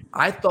there.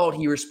 I thought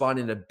he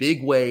responded in a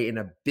big way in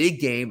a big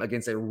game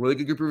against a really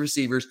good group of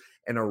receivers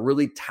and a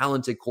really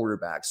talented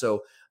quarterback.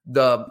 So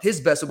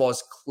his best of ball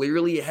is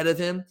clearly ahead of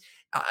him.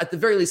 At the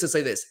very least, let's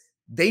say this.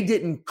 They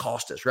didn't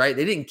cost us, right?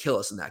 They didn't kill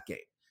us in that game.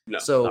 No.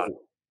 So,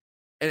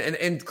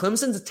 and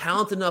Clemson's a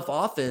talented enough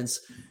offense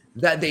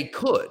that they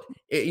could.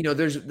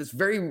 There's a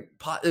very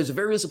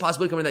realistic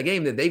possibility coming in that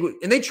game that they would,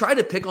 and they tried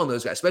to pick on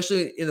those guys,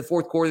 especially in the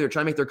fourth quarter. They were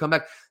trying to make their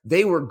comeback.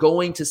 They were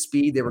going to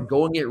speed. They were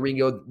going at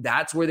Ringo.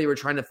 That's where they were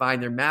trying to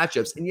find their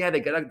matchups. And yeah, they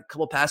got a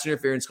couple pass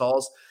interference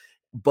calls,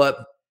 but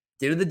at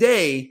the end of the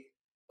day,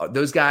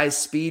 those guys,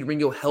 speed,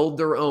 Ringo held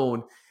their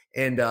own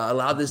and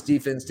allowed this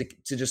defense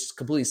to just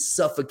completely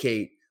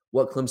suffocate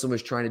what Clemson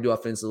was trying to do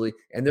offensively.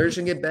 And they're just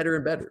going to get better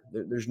and better.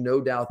 There's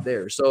no doubt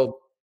there. So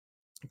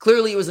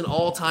clearly it was an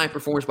all-time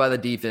performance by the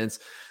defense.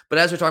 But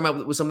as we're talking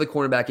about with some of the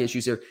cornerback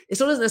issues here, it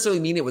still doesn't necessarily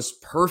mean it was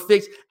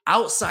perfect.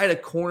 Outside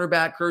of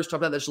cornerback, Curtis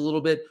talked about this a little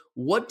bit.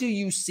 What do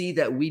you see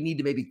that we need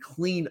to maybe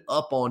clean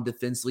up on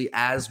defensively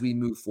as we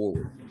move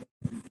forward?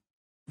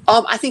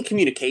 I think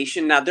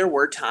communication. Now, there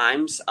were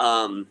times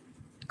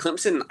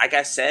Clemson, like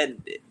I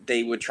said,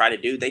 they tried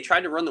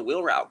to run the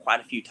wheel route quite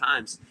a few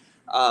times.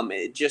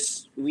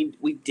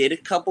 We did a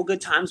couple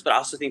good times, but I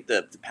also think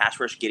the pass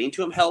rush getting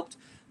to him helped.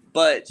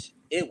 But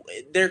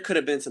there could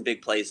have been some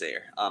big plays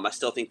there. I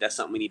still think that's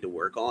something we need to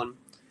work on.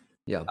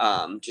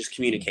 Yeah. Just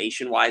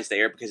communication wise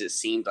there, because it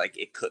seemed like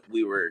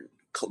we were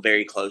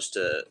very close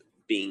to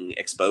being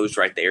exposed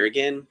right there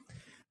again.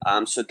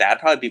 So that'd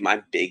probably be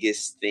my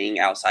biggest thing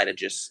outside of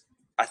just,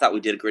 I thought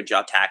we did a good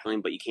job tackling,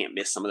 but you can't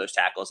miss some of those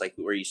tackles, like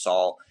where you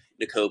saw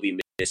Nakobe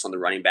miss on the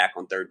running back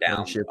on third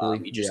down.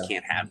 You just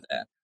can't have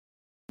that.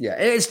 Yeah,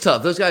 and it's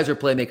tough. Those guys are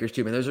playmakers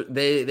too, man.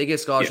 They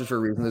get scholarships for a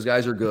reason. Those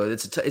guys are good.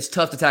 It's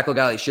tough to tackle a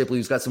guy like Shipley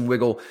who's got some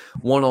wiggle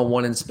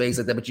one-on-one in space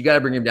like that, but you got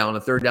to bring him down on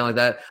a third down like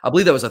that. I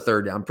believe that was a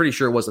third down. I'm pretty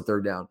sure it was a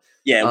third down.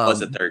 Yeah, it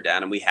was a third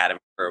down, and we had him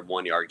for a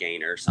 1 yard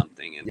gain or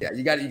something. And yeah,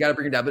 you got to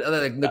bring him down. But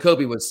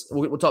Nakobe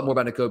we'll talk more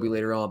about Nakobe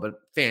later on,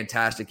 but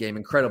fantastic game,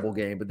 incredible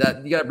game. But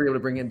that you got to be able to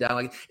bring him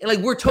down.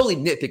 We're totally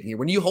nitpicking here.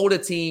 When you hold a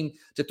team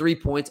to 3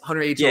 points,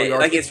 180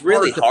 yards, it's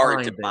really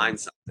hard to find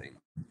something.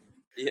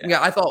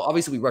 Yeah, I thought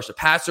obviously we rushed the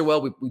passer well.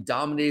 We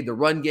dominated the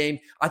run game.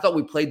 I thought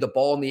we played the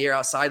ball in the air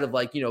outside of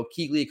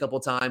Kuechly a couple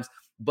of times,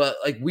 but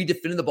we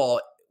defended the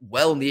ball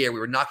well in the air. We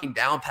were knocking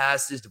down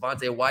passes.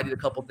 Devontae White did a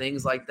couple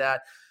things like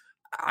that.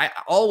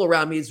 All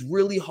around me, it's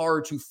really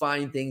hard to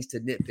find things to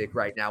nitpick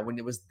right now when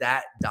it was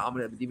that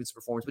dominant of a defensive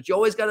performance. But you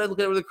always got to look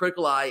at it with a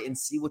critical eye and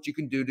see what you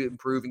can do to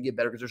improve and get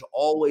better, because there's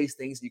always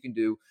things you can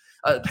do.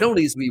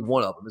 Penalties would be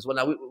one of them as well.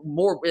 Now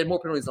we had more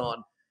penalties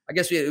on. I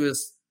guess it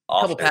was a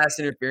couple pass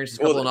interferences,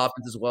 a couple on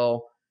offense as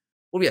well.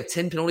 What do we have?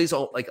 10 penalties,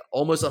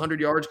 almost 100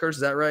 yards, Curtis?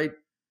 Is that right?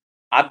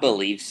 I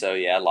believe so.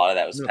 Yeah, a lot of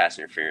that was pass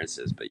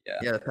interferences, but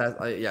yeah.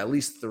 Yeah, at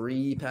least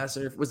 3 pass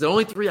interferences. Was it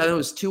only 3? I know it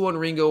was 2 on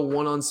Ringo,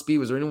 1 on Speed.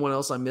 Was there anyone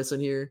else I'm missing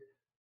here?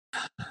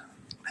 I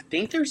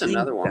think there's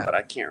another one, but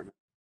I can't remember.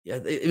 Yeah,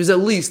 it was at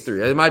least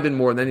 3. It might have been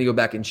more, and then you go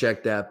back and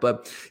check that.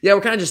 But, yeah, we're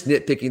kind of just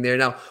nitpicking there.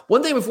 Now,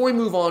 one thing before we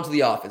move on to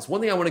the offense,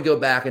 one thing I want to go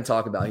back and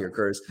talk about here,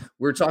 Curtis,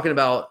 we're talking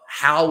about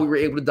how we were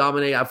able to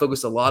dominate. I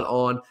focused a lot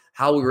on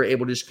how we were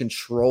able to just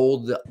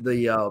control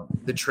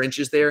the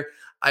trenches there.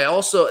 I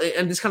also,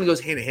 and this kind of goes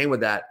hand in hand with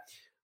that,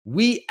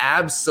 we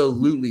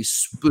absolutely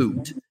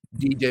spooked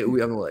DJ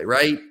Uiagalelei,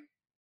 right?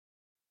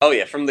 Oh,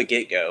 yeah, from the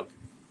get-go.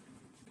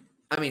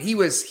 I mean, he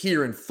was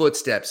hearing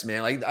footsteps,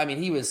 man.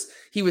 He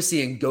was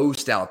seeing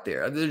ghosts out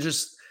there. There's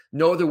just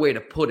no other way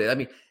to put it. I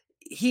mean,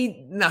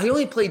 he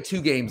only played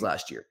 2 games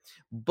last year,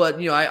 but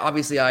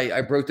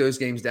I broke those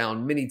games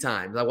down many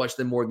times. I watched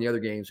them more than the other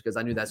games because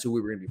I knew that's who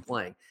we were going to be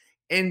playing.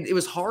 And it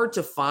was hard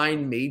to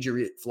find major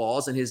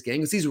flaws in his game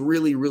because he's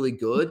really, really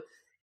good.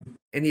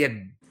 And he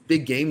had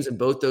big games in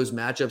both those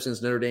matchups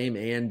against Notre Dame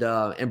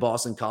and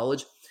Boston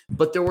College.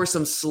 But there were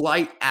some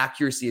slight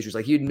accuracy issues.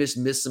 Like he'd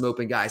miss some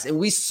open guys. And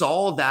we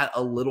saw that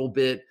a little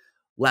bit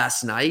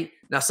last night.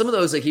 Now, some of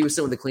those, he was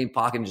sitting with a clean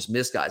pocket and just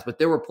missed guys. But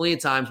there were plenty of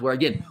times where,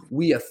 again,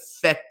 we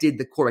affected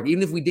the quarterback.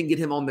 Even if we didn't get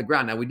him on the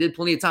ground. Now, we did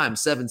plenty of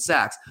times, 7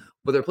 sacks.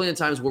 But there are plenty of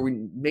times where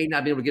we may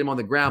not be able to get him on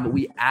the ground, but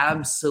we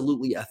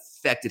absolutely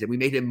affected him. We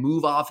made him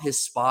move off his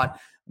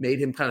spot, made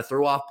him kind of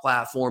throw off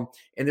platform.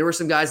 And there were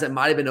some guys that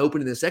might have been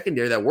open in the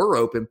secondary that were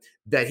open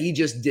that he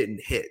just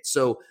didn't hit.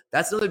 So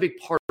that's another big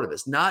part of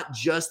this. Not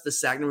just the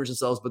sack numbers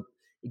themselves, but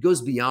it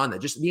goes beyond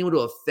that. Just being able to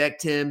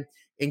affect him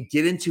and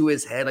get into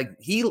his head.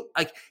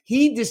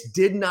 He just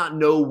did not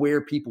know where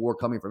people were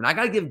coming from. And I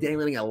got to give Dan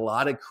Lanning a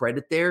lot of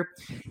credit there.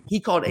 He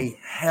called a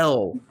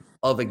hell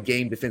of a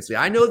game defensively.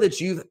 I know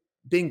that you've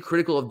been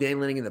critical of Dan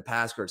Lanning in the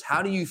past, Curtis.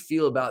 How do you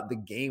feel about the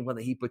game plan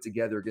that he put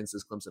together against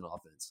this Clemson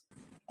offense?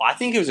 Well, I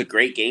think it was a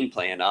great game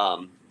plan.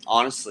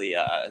 Honestly,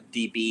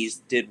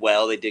 DBs did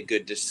well. They did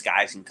good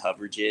disguising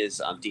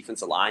coverages.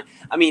 Defensive line.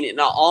 I mean, in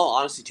all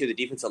honesty, too, the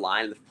defensive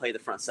line and play the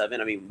front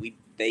 7. I mean,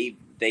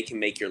 they can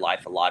make your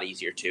life a lot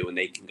easier too, and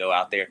they can go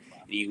out there.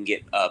 You can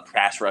get a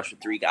pass rush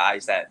with 3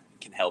 guys that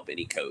can help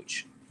any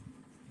coach.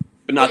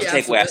 But not to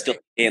take away, I still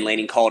think Dan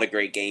Lanning called a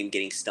great game,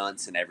 getting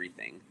stunts and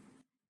everything.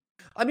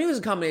 I mean, it was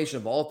a combination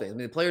of all things. I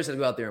mean, the players had to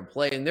go out there and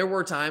play, and there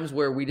were times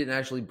where we didn't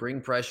actually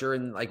bring pressure,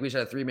 and like we just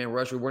had a 3-man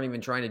rush. We weren't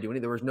even trying to do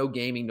anything. There was no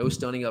gaming, no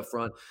stunning up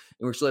front, and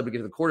we were still able to get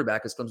to the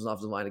quarterback because Clemson's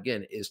offensive line,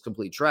 again, is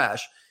complete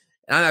trash.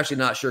 And I'm actually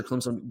not sure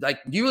Clemson – like,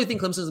 do you really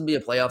think Clemson's going to be a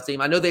playoff team?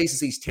 I know the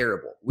ACC is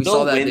terrible. They'll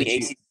saw that win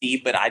the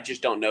ACC, but I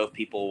just don't know if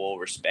people will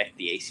respect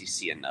the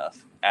ACC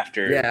enough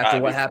after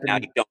what happened. Now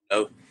you don't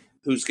know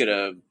who's going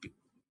to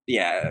 –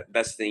 yeah,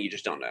 that's the thing. You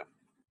just don't know.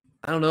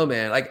 I don't know,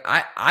 man. Like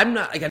I'm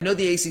not like I know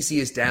the ACC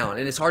is down,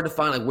 and it's hard to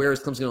find like where is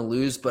Clemson going to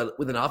lose. But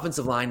with an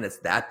offensive line that's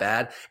that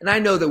bad, and I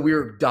know that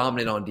we're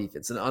dominant on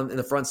defense and in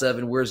the front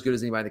seven, we're as good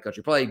as anybody in the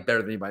country, probably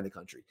better than anybody in the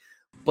country.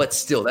 But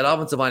still, that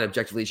offensive line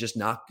objectively is just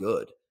not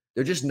good.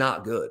 They're just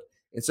not good.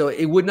 And so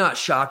it would not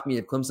shock me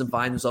if Clemson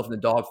finds themselves in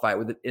a dogfight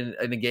with it in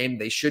a game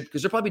they should,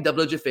 because they're probably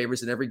double-digit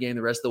favorites in every game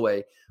the rest of the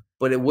way.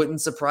 But it wouldn't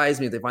surprise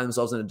me if they find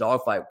themselves in a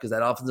dogfight because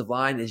that offensive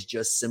line is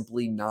just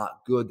simply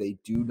not good. They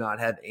do not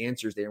have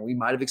answers there, and we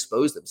might have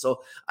exposed them.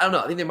 So I don't know.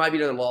 I think there might be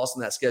another loss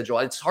in that schedule.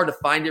 It's hard to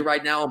find it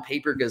right now on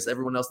paper because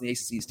everyone else in the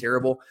ACC is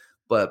terrible,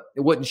 but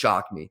it wouldn't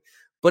shock me.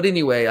 But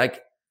anyway,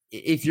 like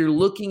if you're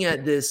looking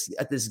at this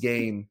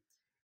game,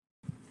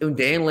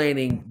 Dan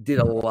Lanning did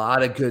a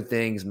lot of good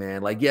things,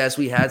 man. Like, yes,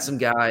 we had some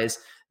guys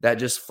that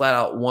just flat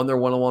out won their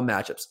one-on-one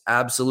matchups.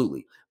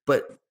 Absolutely.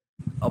 But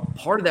a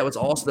part of that was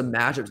also the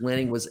matchups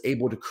Lanning was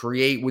able to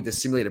create with the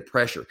simulated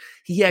pressure.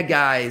 He had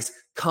guys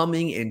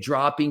coming and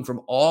dropping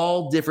from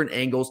all different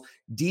angles.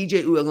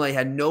 DJ Uiagalelei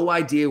had no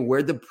idea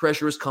where the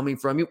pressure was coming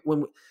from.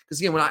 Because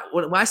again,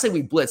 when I say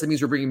we blitz, that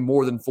means we're bringing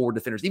more than 4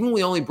 defenders. Even when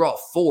we only brought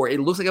 4, it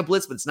looks like a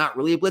blitz, but it's not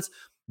really a blitz.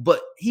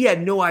 But he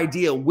had no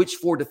idea which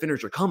 4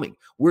 defenders are coming.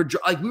 We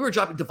were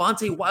dropping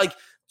Devontae, like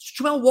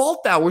Tramel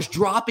Walthour was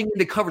dropping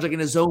into coverage like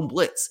in a zone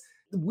blitz.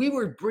 We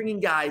were bringing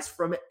guys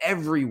from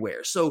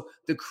everywhere. So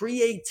the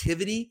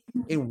creativity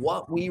in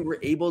what we were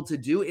able to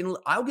do, and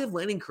I'll give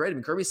Lanning credit.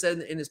 And Kirby said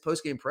in his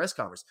post-game press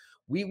conference,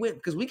 we went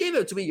because we gave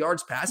up too many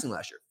yards passing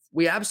last year.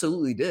 We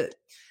absolutely did.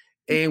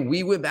 And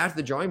we went back to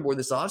the drawing board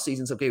this offseason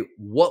and said, okay,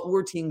 what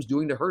were teams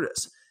doing to hurt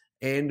us?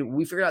 And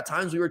we figured out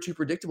times we were too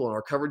predictable in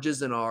our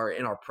coverages and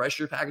our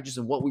pressure packages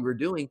and what we were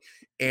doing.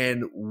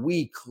 And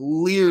we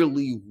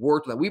clearly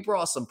worked on that. We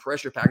brought some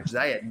pressure packages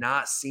I had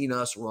not seen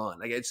us run.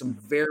 Like, I had some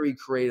very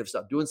creative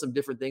stuff, doing some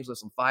different things with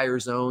some fire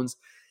zones.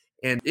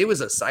 And it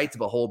was a sight to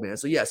behold, man.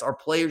 So, yes, our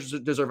players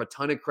deserve a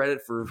ton of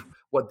credit for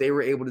what they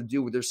were able to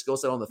do with their skill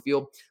set on the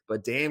field.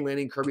 But Dan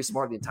Lanning, Kirby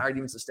Smart, the entire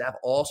defensive staff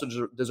also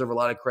deserve a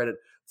lot of credit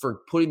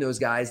for putting those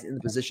guys in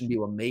the position to be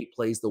able to make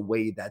plays the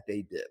way that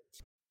they did.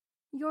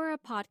 You're a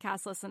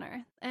podcast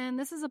listener, and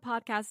this is a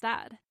podcast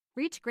ad.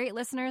 Reach great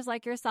listeners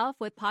like yourself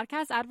with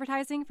podcast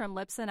advertising from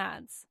Libsyn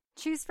Ads.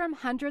 Choose from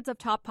hundreds of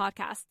top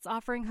podcasts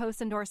offering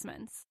host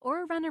endorsements,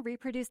 or run a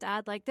reproduced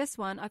ad like this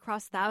one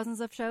across thousands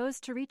of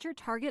shows to reach your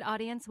target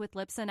audience with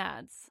Libsyn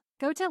Ads.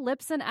 Go to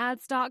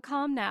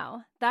libsynads.com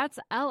now. That's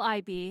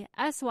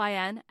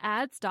LIBSYN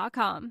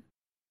ads.com.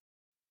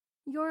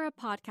 You're a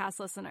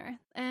podcast listener,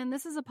 and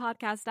this is a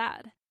podcast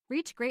ad.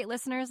 Reach great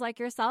listeners like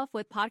yourself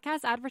with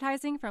podcast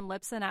advertising from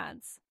Libsyn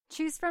Ads.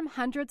 Choose from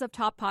hundreds of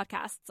top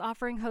podcasts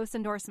offering host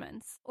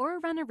endorsements, or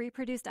run a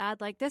reproduced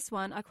ad like this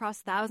one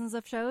across thousands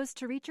of shows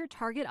to reach your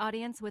target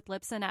audience with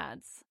Libsyn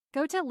Ads.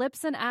 Go to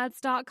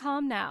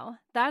libsynads.com now.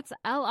 That's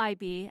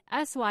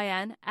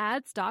LIBSYN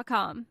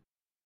ads.com.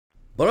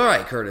 But all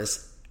right,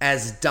 Curtis,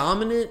 as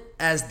dominant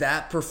as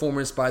that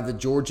performance by the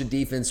Georgia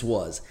defense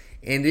was,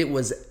 and it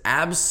was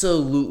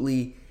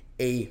absolutely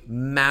a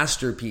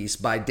masterpiece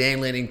by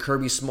Dan Lanning,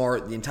 Kirby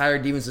Smart, the entire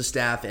defensive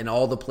staff, and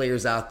all the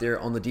players out there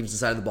on the defensive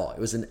side of the ball. It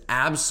was an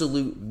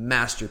absolute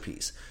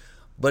masterpiece.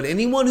 But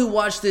anyone who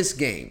watched this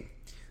game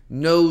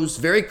knows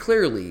very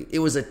clearly it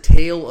was a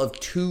tale of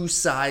 2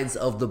 sides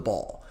of the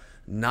ball.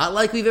 Not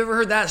like we've ever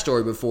heard that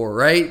story before,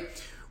 right?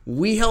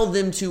 We held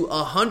them to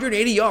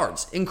 180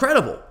 yards.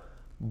 Incredible.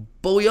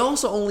 But we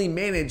also only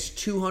managed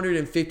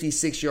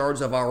 256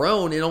 yards of our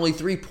own and only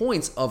 3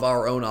 points of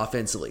our own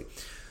offensively.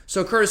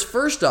 So, Curtis,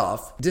 first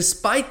off,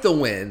 despite the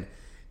win,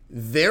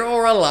 there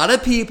are a lot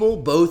of people,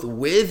 both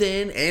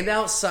within and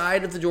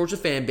outside of the Georgia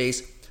fan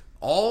base,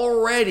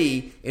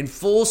 already in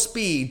full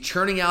speed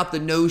churning out the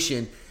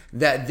notion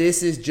that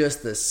this is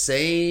just the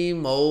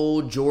same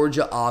old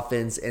Georgia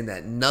offense and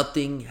that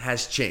nothing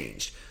has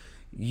changed.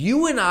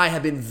 You and I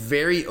have been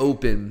very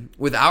open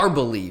with our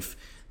belief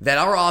that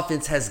our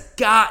offense has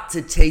got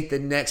to take the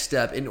next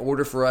step in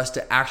order for us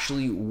to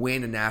actually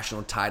win a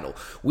national title.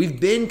 We've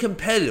been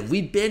competitive.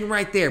 We've been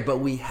right there, but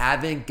we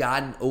haven't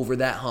gotten over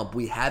that hump.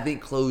 We haven't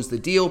closed the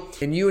deal.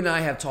 And you and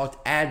I have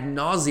talked ad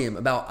nauseum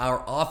about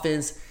our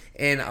offense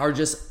and our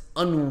just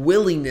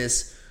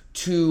unwillingness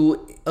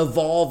to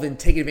evolve and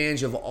take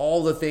advantage of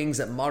all the things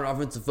that modern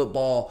offensive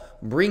football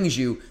brings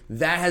you.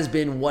 That has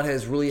been what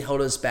has really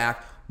held us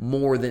back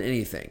more than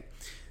anything.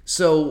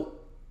 So,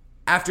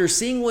 after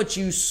seeing what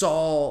you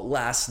saw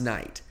last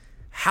night,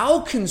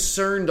 how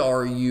concerned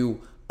are you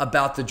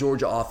about the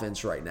Georgia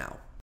offense right now?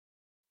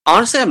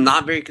 Honestly, I'm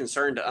not very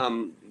concerned.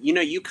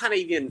 You kind of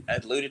even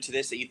alluded to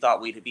this, that you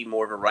thought we'd be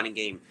more of a running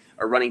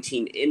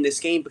team in this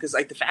game, because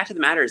like the fact of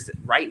the matter is that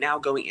right now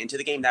going into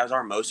the game, that was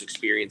our most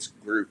experienced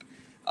group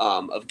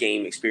of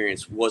game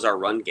experience was our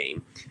run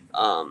game.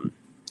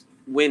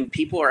 When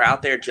people are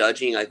out there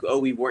judging like, oh,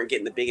 we weren't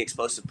getting the big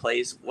explosive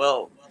plays,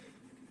 well,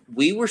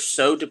 we were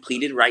so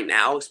depleted right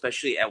now,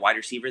 especially at wide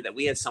receiver, that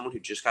we had someone who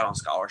just got on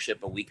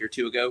scholarship a week or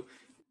two ago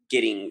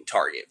getting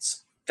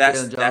targets.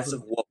 That's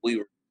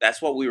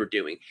what we were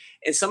doing.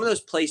 And some of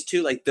those plays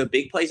too, like the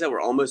big plays that were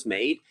almost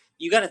made,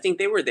 you got to think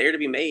they were there to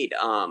be made.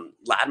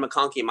 Ladd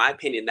McConkey, in my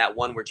opinion, that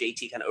one where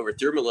JT kind of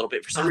overthrew him a little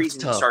bit, for some reason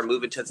he started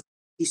moving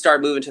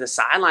to the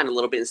sideline a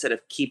little bit instead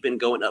of keeping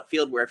going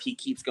upfield, where if he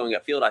keeps going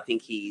upfield, I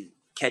think he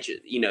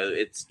catches,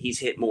 he's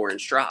hit more in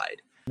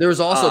stride. There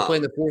was also a play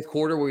in the fourth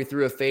quarter where he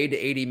threw a fade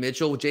to AD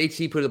Mitchell.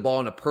 JT put the ball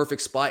in a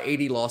perfect spot.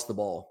 AD lost the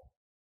ball.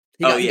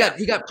 He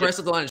got pressed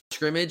at the line of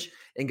scrimmage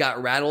and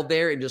got rattled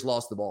there and just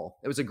lost the ball.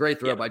 It was a great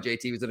throw by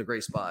JT. He was in a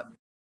great spot.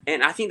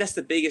 And I think that's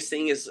the biggest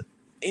thing is,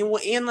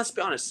 and let's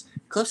be honest,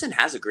 Clemson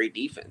has a great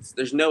defense.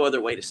 There's no other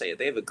way to say it.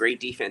 They have a great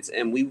defense,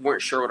 and we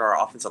weren't sure what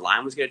our offensive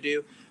line was going to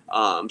do.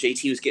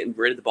 JT was getting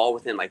rid of the ball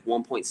within like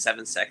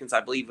 1.7 seconds,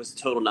 I believe was the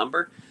total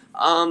number.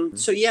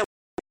 So yeah,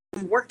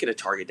 we weren't going to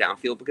target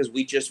downfield because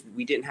we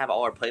didn't have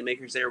all our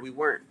playmakers there. We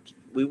weren't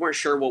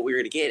sure what we were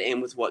going to get.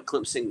 And with what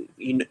Clemson,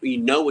 you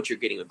know what you're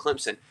getting with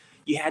Clemson,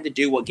 you had to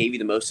do what gave you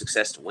the most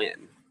success to win.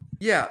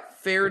 Yeah,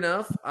 fair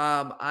enough.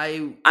 I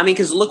mean,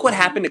 because look what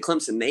happened to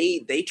Clemson.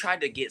 They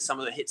tried to hit some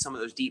of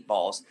those deep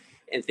balls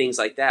and things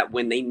like that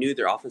when they knew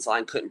their offensive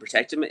line couldn't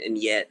protect them, and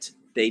yet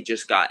they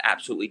just got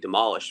absolutely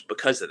demolished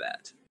because of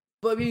that.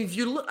 But I mean, if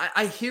you look,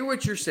 I hear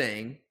what you're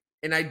saying,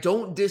 and I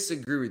don't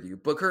disagree with you.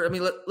 But Kurt, I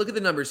mean, look at the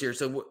numbers here.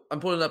 So I'm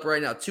pulling it up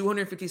right now: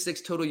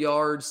 256 total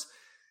yards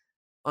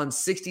on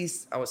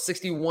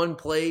 61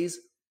 plays.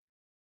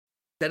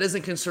 That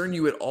doesn't concern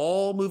you at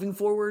all moving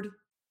forward?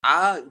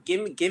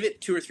 Give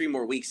it 2 or 3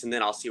 more weeks, and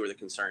then I'll see where the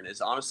concern is.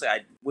 Honestly,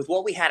 with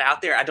what we had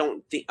out there, I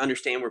don't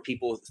understand where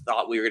people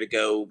thought we were going to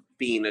go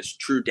being a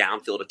true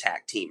downfield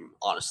attack team,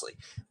 honestly.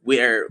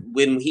 Where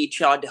when he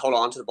tried to hold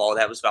on to the ball,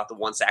 that was about the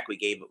one sack we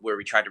gave, where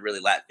we tried to really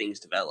let things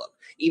develop.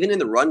 Even in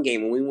the run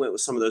game, when we went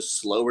with some of those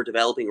slower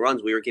developing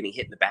runs, we were getting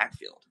hit in the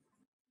backfield.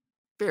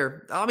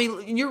 Fair. I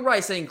mean, you're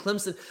right saying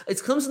Clemson.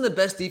 Is Clemson the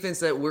best defense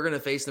that we're going to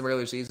face in the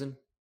regular season?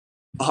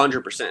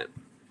 100%.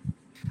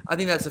 I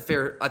think that's a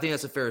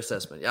fair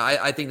assessment. Yeah,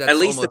 I think that's at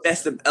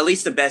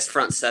least the best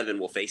front seven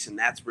we'll face, and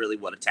that's really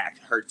what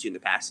hurts you in the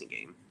passing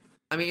game.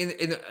 I mean,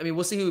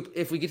 we'll see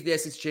if we get to the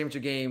SEC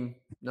championship game.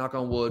 Knock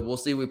on wood, we'll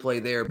see who we play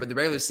there. But the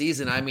regular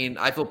season, I mean,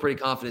 I feel pretty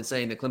confident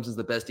saying that Clemson's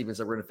the best defense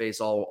that we're going to face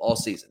all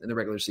season in the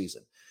regular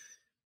season.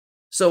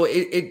 So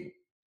I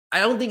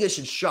don't think it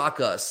should shock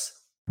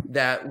us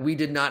that we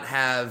did not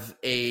have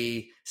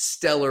a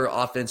stellar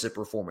offensive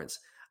performance.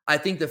 I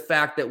think the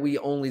fact that we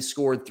only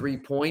scored 3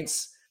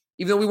 points,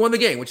 even though we won the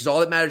game, which is all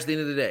that matters at the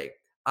end of the day,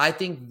 I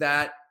think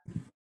that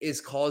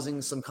is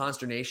causing some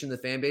consternation in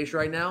the fan base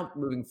right now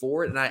moving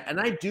forward. And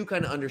I do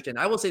kind of understand.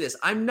 I will say this.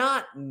 I'm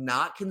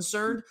not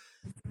concerned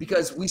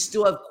because we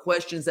still have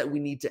questions that we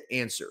need to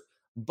answer.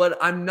 But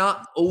I'm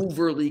not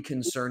overly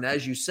concerned,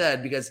 as you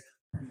said, because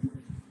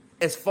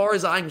as far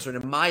as I'm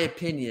concerned, in my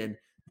opinion,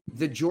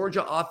 the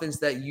Georgia offense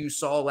that you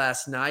saw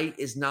last night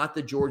is not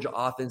the Georgia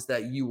offense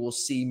that you will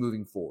see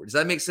moving forward. Does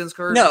that make sense,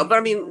 Kurt? No,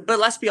 but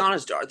let's be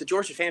honest, Dar. The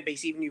Georgia fan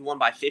base, even if you won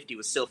by 50,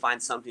 would still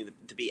find something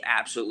to be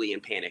absolutely in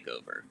panic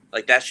over.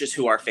 Like, that's just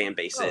who our fan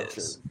base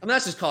is. I mean,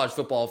 that's just college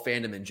football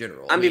fandom in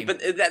general. I mean, but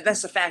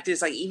that's the fact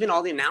is, like, even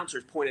all the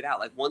announcers pointed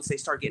out, like, once they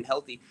start getting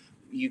healthy,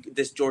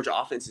 this Georgia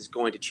offense is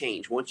going to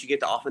change. Once you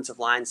get the offensive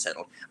line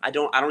settled, I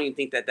don't even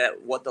think that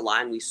what the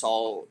line we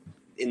saw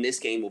in this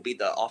game will be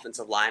the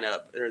offensive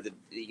lineup or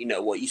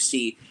what you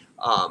see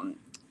on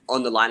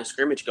the line of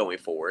scrimmage going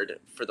forward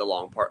for the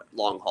long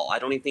haul. I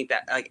don't even think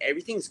that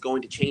everything's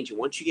going to change. And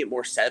once you get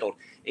more settled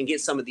and get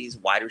some of these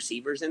wide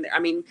receivers in there, I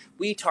mean,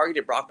 we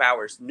targeted Brock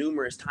Bowers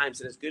numerous times,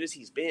 and as good as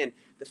he's been,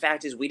 the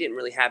fact is we didn't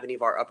really have any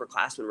of our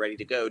upperclassmen ready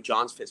to go.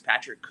 John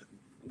Fitzpatrick,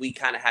 we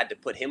kind of had to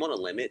put him on a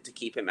limit to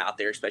keep him out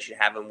there, especially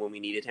to have him when we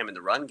needed him in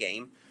the run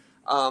game.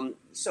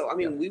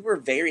 We were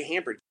very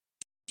hampered.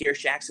 Darius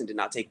Jackson did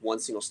not take one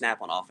single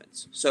snap on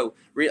offense. So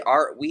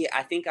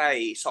I think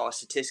I saw a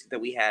statistic that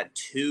we had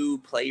 2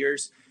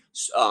 players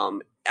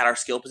at our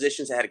skill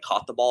positions that had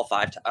caught the ball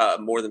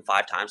more than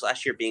 5 times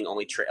last year, being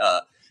only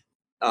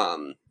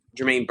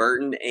Jermaine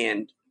Burton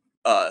and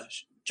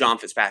John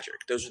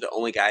Fitzpatrick. Those are the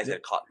only guys that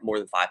had caught more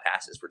than 5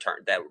 passes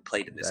returned that were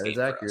played in this game.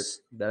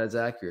 That is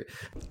accurate.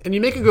 And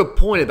you make a good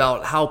point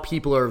about how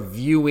people are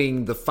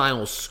viewing the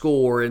final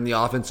score in the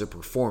offensive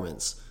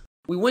performance.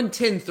 We win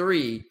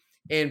 10-3.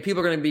 And people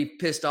are going to be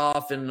pissed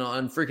off and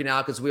freaking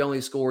out because we only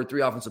scored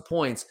 3 offensive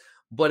points.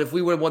 But if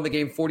we would have won the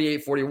game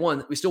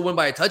 48-41, we still won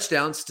by a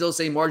touchdown, still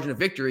same margin of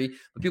victory,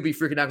 but people be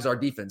freaking out because our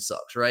defense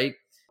sucks, right?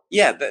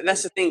 Yeah,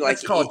 that's the thing. Like,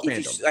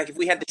 if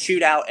we had the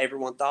shootout,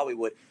 everyone thought we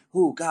would.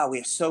 Oh, God, we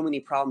have so many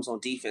problems on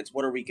defense.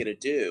 What are we going to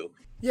do?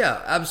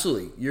 Yeah,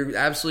 absolutely. You're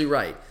absolutely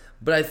right.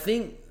 But I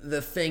think the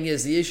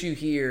issue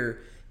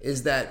here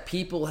is that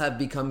people have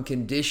become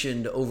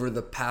conditioned over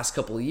the past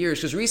couple of years,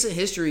 because recent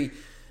history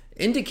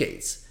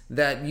indicates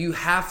that you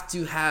have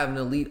to have an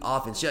elite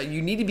offense. Yeah,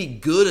 you need to be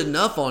good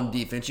enough on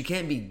defense. You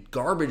can't be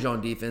garbage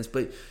on defense,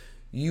 but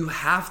you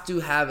have to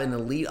have an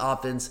elite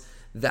offense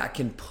that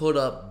can put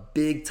up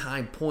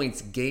big-time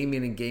points game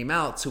in and game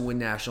out to win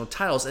national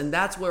titles. And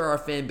that's where our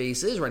fan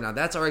base is right now.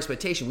 That's our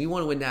expectation. We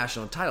want to win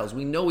national titles.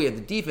 We know we have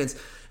the defense.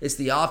 It's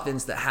the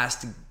offense that has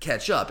to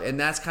catch up. And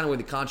that's kind of where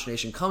the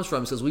consternation comes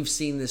from, because we've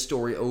seen this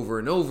story over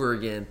and over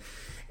again.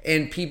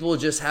 And people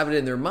just have it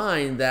in their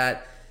mind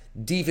that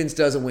defense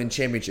doesn't win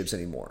championships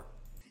anymore.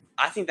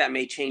 I think that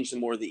may change the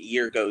more the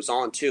year goes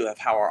on, too, of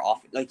how our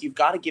offense, like, you've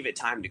got to give it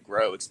time to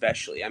grow,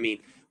 especially. I mean,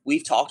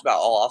 we've talked about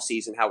all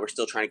offseason how we're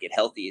still trying to get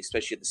healthy,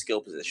 especially at the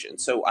skill position.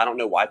 So I don't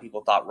know why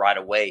people thought right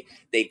away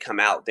they'd come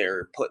out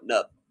there putting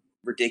up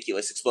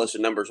ridiculous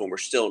explosive numbers when we're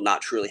still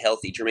not truly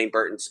healthy. Jermaine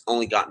Burton's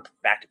only gotten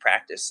back to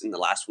practice in the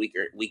last week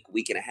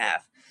and a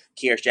half.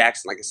 Kearis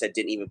Jackson, like I said,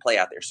 didn't even play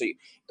out there. So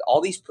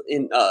all these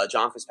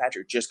John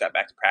Fitzpatrick just got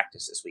back to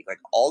practice this week. Like,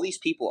 all these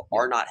people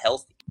are not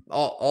healthy.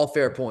 All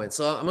fair points.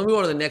 So I'm going to move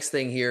on to the next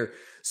thing here.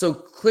 So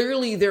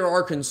clearly there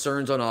are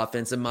concerns on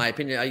offense, in my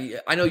opinion.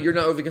 I know you're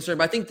not overly concerned,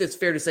 but I think that's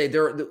fair to say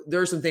there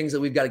are some things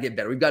that we've got to get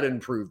better. We've got to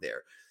improve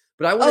there.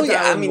 But I want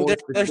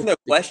there's no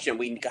question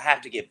we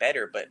have to get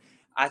better, but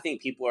I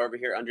think people are over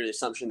here under the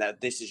assumption that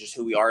this is just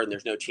who we are and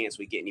there's no chance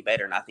we get any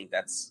better. And I think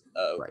that's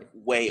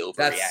way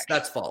overreaction.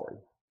 That's folly.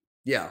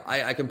 Yeah,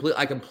 I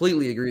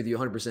completely agree with you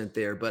 100%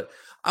 there. But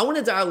I want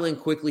to dial in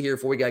quickly here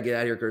before we got to get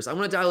out of here, Curtis. I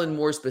want to dial in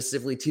more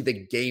specifically to the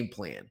game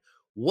plan.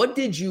 What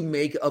did you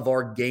make of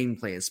our game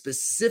plan,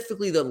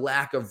 specifically the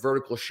lack of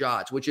vertical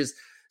shots, which is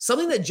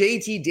something that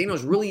JT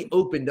Daniels really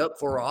opened up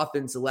for our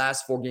offense the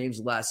last 4 games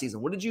of last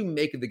season? What did you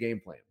make of the game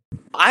plan?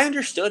 I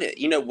understood it.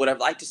 Would I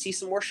like to see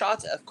some more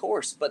shots? Of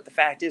course. But the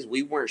fact is,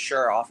 we weren't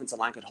sure our offensive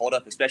line could hold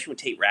up, especially when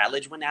Tate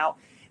Ratledge went out.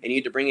 And you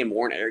had to bring in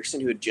Warren Erickson,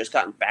 who had just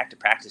gotten back to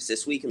practice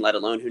this week, and let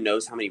alone who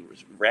knows how many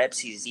reps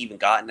he's even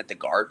gotten at the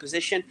guard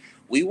position.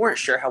 We weren't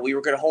sure how we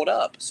were going to hold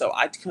up. So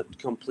I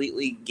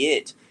completely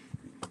get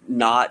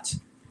not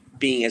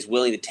being as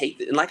willing to take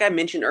it. And like I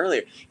mentioned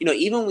earlier,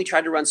 even when we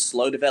tried to run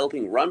slow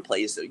developing run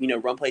plays,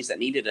 run plays that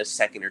needed a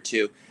second or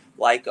two,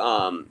 like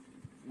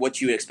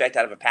what you would expect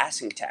out of a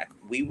passing attack,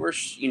 we were,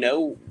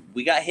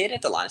 we got hit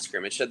at the line of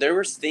scrimmage. So there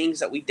was things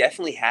that we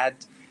definitely had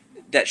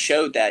that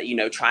showed that,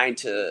 trying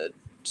to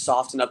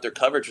soften up their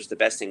coverage was the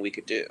best thing we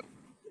could do.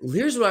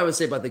 Here's what I would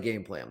say about the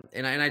game plan.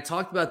 And I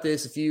talked about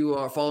this. If you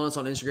are following us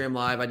on Instagram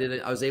Live,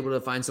 I was able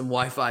to find some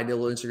Wi-Fi, did a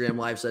little Instagram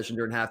Live session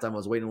during halftime. I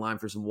was waiting in line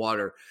for some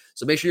water.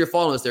 So make sure you're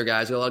following us there,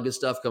 guys. We got a lot of good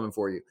stuff coming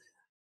for you.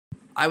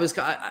 I was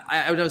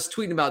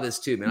tweeting about this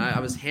too, man.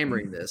 I was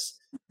hammering this.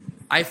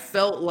 I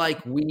felt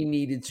like we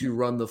needed to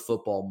run the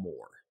football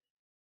more.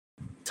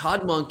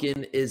 Todd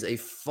Monken is a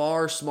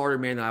far smarter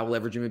man than I will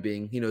ever dream of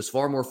being. He knows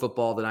far more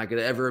football than I could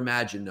ever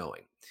imagine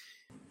knowing.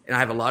 And I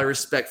have a lot of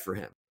respect for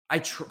him.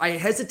 I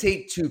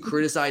hesitate to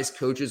criticize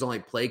coaches on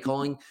like play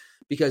calling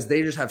because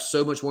they just have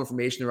so much more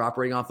information they're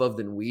operating off of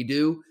than we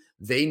do.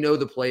 They know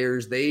the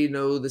players, they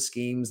know the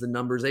schemes, the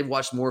numbers. They've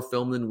watched more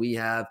film than we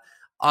have,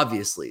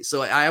 obviously.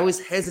 So I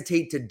always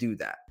hesitate to do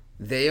that.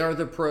 They are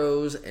the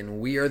pros and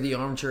we are the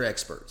armchair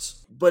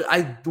experts. But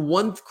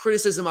one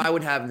criticism I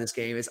would have in this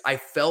game is I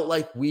felt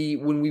like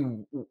when we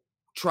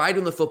tried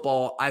on the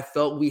football, I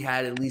felt we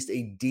had at least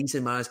a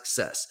decent amount of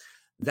success.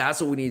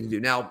 That's what we need to do.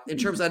 Now, in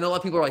terms of, I know a lot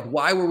of people are like,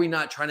 why were we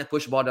not trying to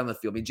push the ball down the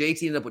field? I mean,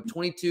 JT ended up with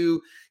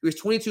 22. He was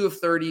 22 of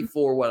 30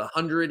 for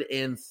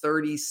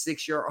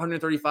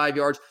 135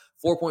 yards,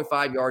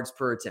 4.5 yards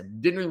per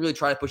attempt. Didn't really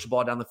try to push the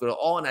ball down the field at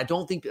all. And I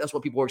don't think that's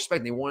what people were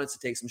expecting. They wanted us to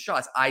take some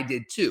shots. I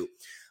did too.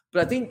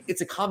 But I think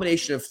it's a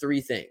combination of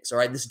 3 things. All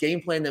right. This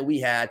game plan that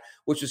we had,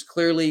 which was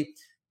clearly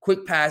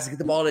quick pass, get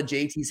the ball to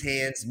JT's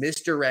hands,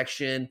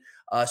 misdirection,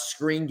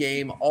 screen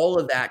game, all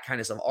of that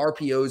kind of stuff.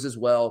 RPOs as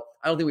well.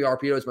 I don't think we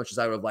RPO as much as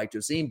I would have liked to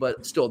have seen,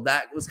 but still,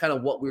 that was kind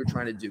of what we were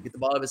trying to do. Get the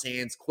ball out of his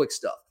hands, quick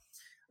stuff.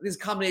 I think it's a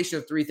combination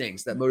of 3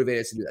 things that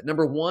motivated us to do that.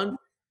 Number one,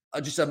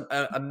 just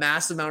a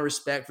massive amount of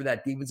respect for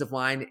that defensive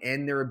line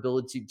and their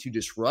ability to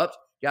disrupt.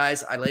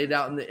 Guys, I laid it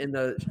out in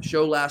the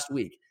show last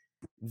week.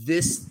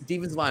 This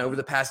defensive line over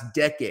the past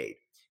decade,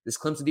 this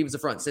Clemson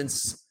defensive front,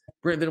 since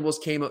Brent Venables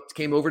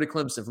came over to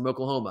Clemson from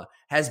Oklahoma,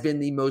 has been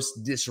the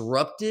most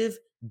disruptive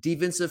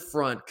defensive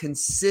front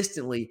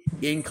consistently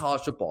in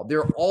college football.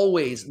 They're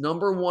always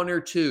number 1 or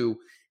 2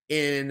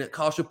 in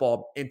college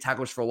football in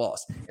tackles for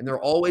loss. And they're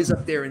always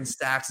up there in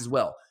sacks as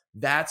well.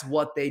 That's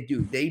what they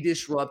do. They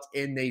disrupt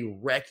and they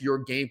wreck your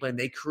game plan.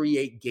 They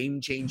create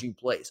game-changing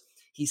plays.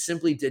 He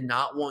simply did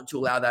not want to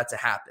allow that to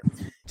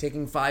happen.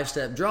 Taking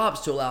 5-step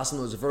drops to allow some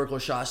of those vertical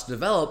shots to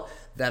develop,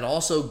 that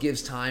also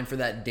gives time for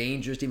that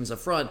dangerous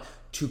defensive front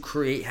to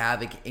create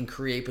havoc and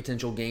create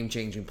potential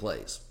game-changing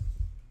plays.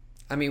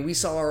 I mean, we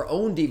saw our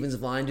own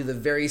defensive line do the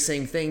very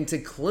same thing to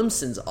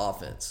Clemson's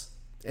offense.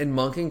 And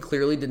Monken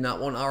clearly did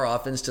not want our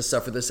offense to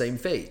suffer the same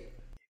fate.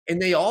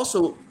 And they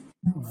also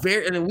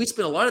and we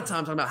spent a lot of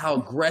time talking about how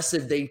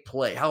aggressive they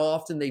play, how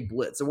often they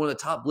blitz. They're one of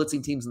the top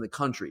blitzing teams in the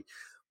country.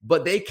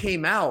 But they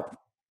came out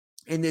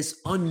in this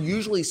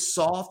unusually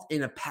soft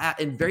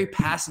and very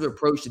passive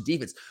approach to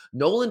defense.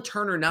 Nolan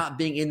Turner not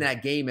being in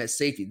that game at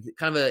safety,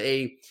 kind of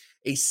a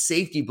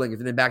safety blanket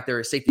for them back there,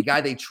 a safety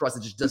guy they trust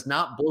that just does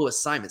not blow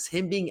assignments.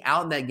 Him being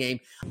out in that game,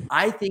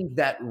 I think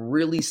that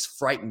really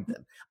frightened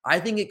them. I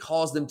think it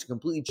caused them to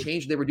completely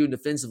change what they were doing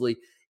defensively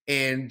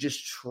and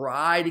just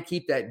try to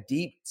keep that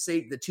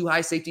the too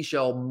high safety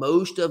shell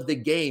most of the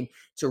game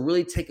to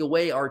really take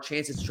away our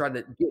chances to try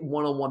to get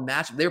one-on-one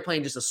matchup. They were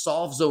playing just a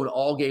soft zone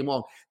all game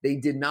long. They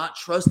did not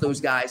trust those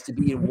guys to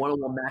be in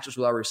one-on-one matchups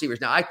with our receivers.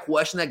 Now, I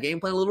question that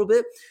game plan a little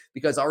bit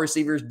because our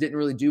receivers didn't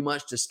really do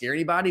much to scare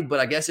anybody, but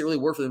I guess it really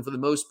worked for them for the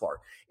most part.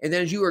 And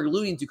then as you were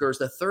alluding to, Curtis,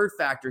 the third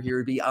factor here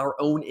would be our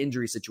own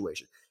injury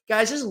situation.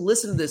 Guys, just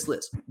listen to this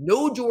list.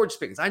 No George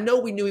Pickens. I know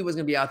we knew he wasn't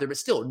going to be out there, but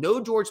still, no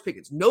George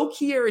Pickens. No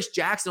Kearis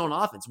Jackson on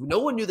offense. No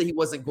one knew that he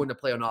wasn't going to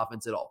play on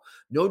offense at all.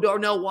 No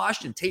Darnell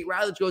Washington. Tate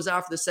Ratledge goes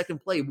out for the second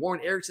play.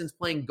 Warren Erickson's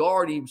playing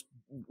guard. He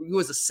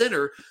was a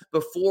center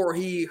before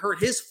he hurt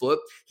his foot.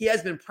 He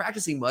hasn't been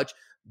practicing much.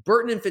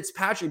 Burton and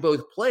Fitzpatrick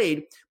both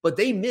played, but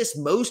they missed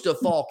most of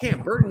fall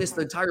camp. Burton missed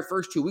the entire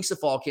first 2 weeks of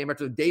fall camp.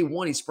 After day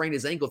one, he sprained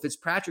his ankle.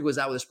 Fitzpatrick was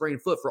out with a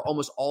sprained foot for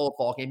almost all of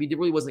fall camp. He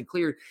really wasn't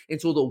cleared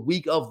until the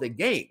week of the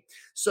game.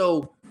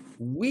 So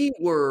we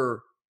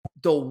were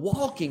the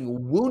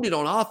walking wounded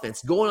on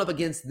offense going up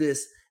against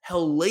this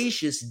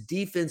hellacious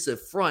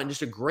defensive front,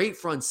 just a great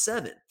front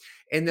seven.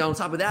 And then on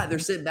top of that, they're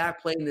sitting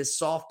back playing this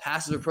soft,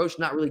 passive approach,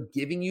 not really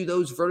giving you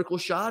those vertical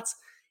shots.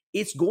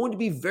 It's going to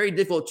be very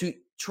difficult to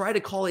try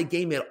to call a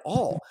game at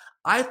all.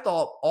 I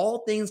thought, all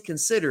things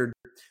considered,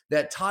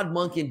 that Todd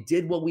Monken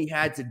did what we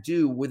had to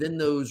do within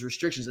those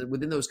restrictions and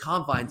within those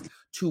confines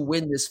to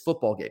win this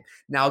football game.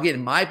 Now,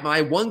 again,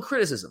 my one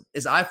criticism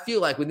is I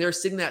feel like when they're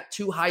sitting that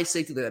too high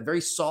safety, that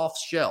very soft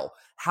shell,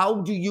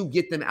 how do you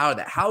get them out of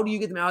that? How do you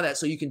get them out of that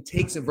so you can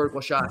take some vertical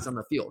shots on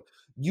the field?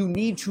 You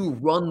need to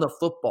run the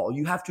football.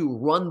 You have to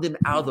run them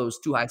out of those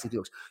too high safety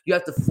looks. You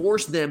have to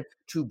force them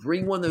to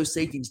bring one of those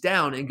safeties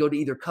down and go to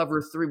either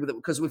cover three with it.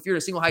 Because if you're in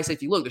a single high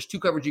safety look, there's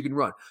two coverages you can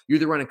run. You're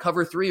either running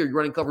cover three or you're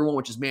running cover one,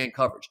 which is man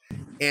coverage.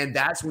 And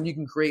that's when you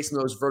can create some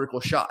of those vertical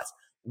shots.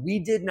 We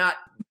did not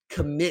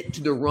commit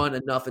to the run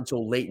enough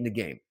until late in the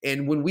game.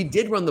 And when we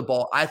did run the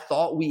ball, I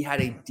thought we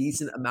had a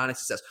decent amount of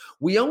success.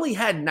 We only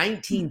had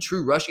 19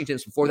 true rushing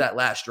attempts before that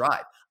last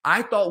drive.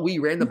 I thought we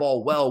ran the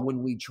ball well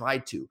when we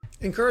tried to.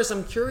 And Curtis,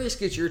 I'm curious to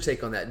get your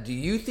take on that. Do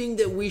you think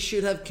that we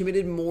should have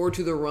committed more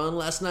to the run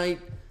last night?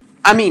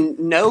 I mean,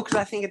 no, because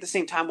I think at the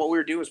same time what we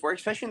were doing was work,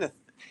 especially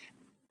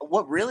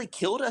what really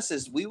killed us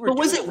is we were. But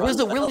was it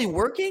really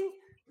working?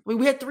 I mean,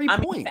 we had 3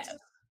 points.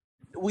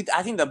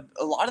 I think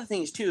a lot of the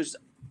things too is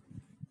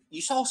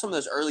you saw some of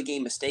those early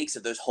game mistakes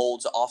of those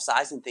holds,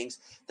 offsides, and things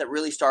that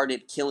really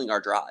started killing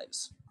our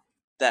drives.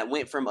 That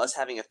went from us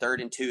having a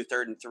 3rd and 2,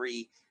 3rd and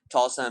 3. To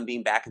all of a sudden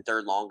being back in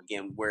 3rd long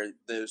again, where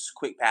those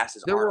quick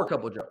passes. There were a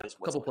couple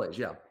plays,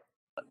 yeah.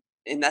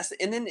 And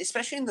then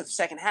especially in the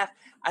second half,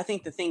 I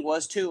think the thing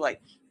was too,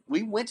 like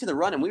we went to the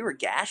run and we were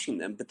gashing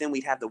them, but then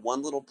we'd have the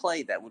one little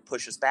play that would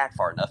push us back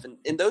far enough,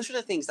 and those are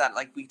the things that,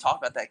 like we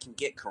talked about, that can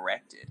get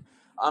corrected.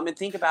 And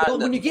think about it.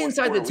 When you get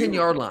inside the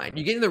 10-yard line,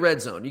 you get in the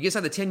red zone, you get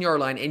inside the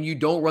 10-yard line, and you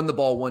don't run the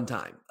ball one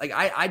time. Like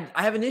I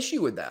have an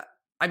issue with that.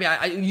 I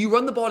mean, you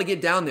run the ball to get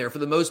down there for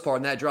the most part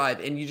in that drive,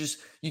 and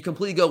you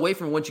completely go away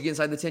from it once you get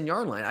inside the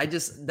 10-yard line.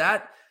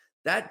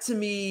 That to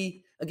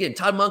me, again,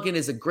 Todd Monken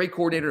is a great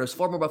coordinator, knows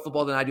far more about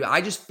football than I do.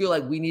 I just feel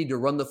like we need to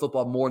run the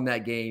football more in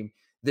that game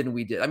than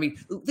we did. I mean,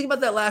 think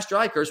about that last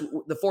drive, Curse,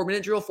 the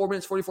 4-minute drill, 4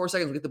 minutes, 44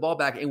 seconds, we get the ball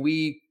back, and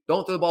we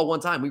don't throw the ball one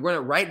time. We run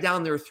it right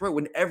down their throat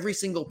when every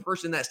single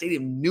person in that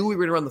stadium knew we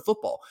were going to run the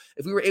football.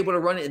 If we were able to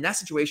run it in that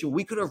situation,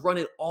 we could have run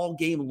it all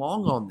game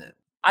long on them.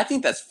 I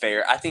think that's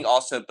fair. I think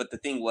also, but the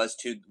thing was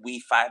too, we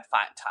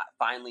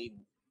finally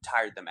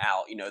tired them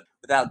out. You know,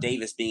 without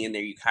Davis being in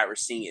there, you kind of were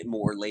seeing it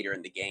more later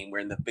in the game,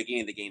 where in the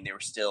beginning of the game, they were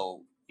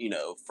still,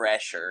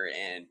 fresher,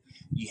 and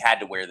you had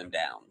to wear them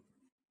down.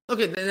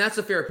 Okay, then that's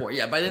a fair point.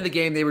 Yeah, by the end of the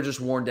game, they were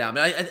just worn down.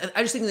 But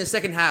I just think in the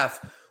second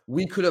half,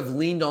 we could have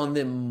leaned on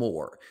them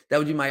more. That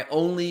would be my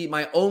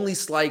only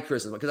slight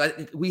criticism. Because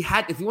if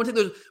you want to hit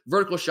those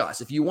vertical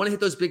shots, if you want to hit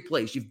those big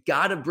plays, you've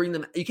got to bring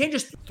them. You can't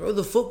just throw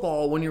the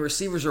football when your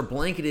receivers are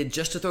blanketed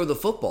just to throw the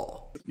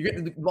football.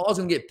 The ball's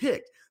going to get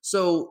picked.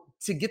 So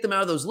to get them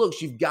out of those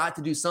looks, you've got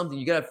to do something.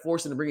 You got to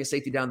force them to bring a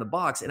safety down the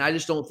box. And I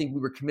just don't think we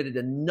were committed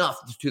enough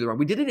to the run.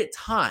 We did it at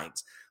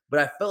times, but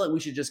I felt like we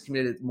should just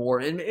commit it more.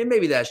 And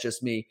maybe that's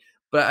just me.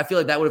 But I feel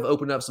like that would have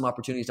opened up some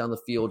opportunities down the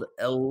field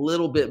a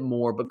little bit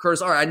more. But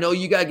Curtis, all right, I know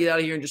you got to get out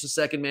of here in just a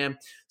second, man.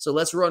 So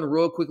let's run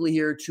real quickly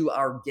here to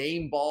our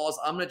game balls.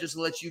 I'm going to just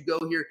let you go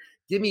here.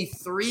 Give me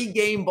 3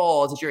 game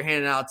balls that you're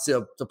handing out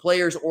to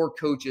players or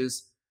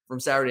coaches from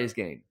Saturday's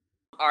game.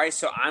 All right,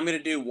 so I'm going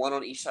to do one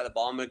on each side of the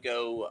ball. I'm going to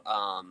go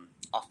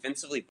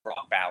offensively,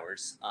 Brock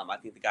Bowers. I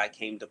think the guy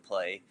came to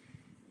play.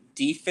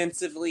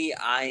 Defensively,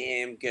 I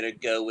am going to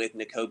go with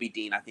Nakobe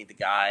Dean. I think the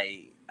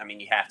guy,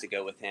 you have to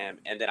go with him.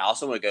 And then I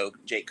also want to go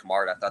Jake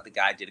Camarda. I thought the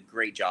guy did a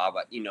great job.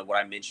 What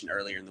I mentioned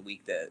earlier in the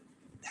week, that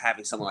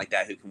having someone like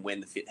that who can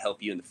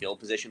help you in the field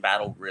position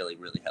battle really,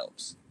 really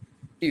helps.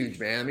 Huge,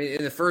 man.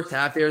 In the first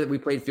half there that we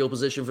played field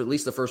position for at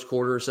least the first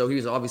quarter or so, he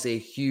was obviously a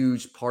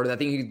huge part of that. I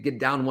think he could get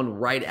down one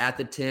right at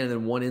the 10 and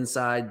then one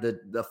inside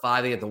the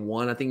 5 at the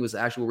 1. I think it was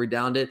actually where we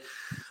downed it.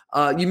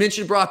 You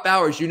mentioned Brock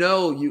Bowers.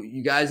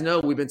 You guys know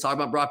we've been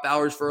talking about Brock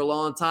Bowers for a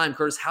long time.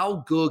 Curtis,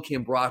 how good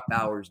can Brock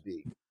Bowers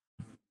be?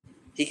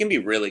 He can be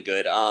really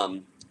good.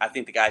 I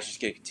think the guy's just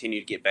going to continue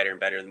to get better and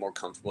better the more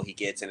comfortable he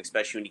gets, and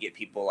especially when you get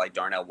people like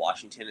Darnell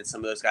Washington and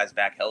some of those guys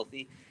back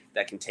healthy,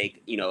 that can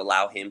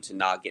allow him to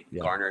not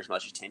garner as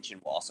much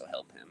attention will also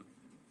help him.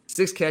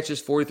 6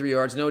 catches, 43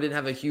 yards. No, didn't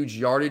have a huge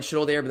yardage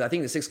total there, but I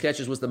think the 6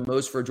 catches was the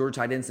most for a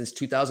Georgia tight end since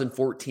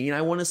 2014,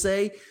 I want to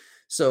say.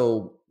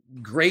 So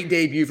great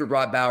debut for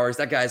Brock Bowers.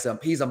 That guy's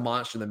he's a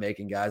monster in the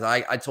making, guys.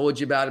 I told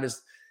you about him.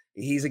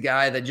 He's a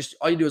guy that just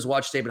all you do is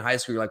watch tape in high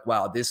school. You're like,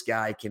 wow, this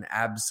guy can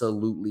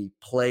absolutely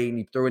play. And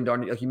you throw in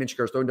Darnell, like you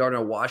mentioned, throwing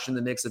Darnell Washington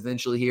in the mix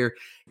eventually here,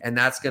 and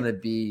that's going to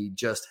be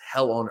just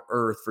hell on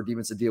earth for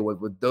defense to deal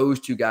with those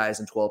 2 guys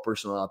and 12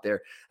 personnel out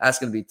there. That's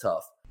going to be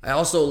tough. I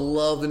also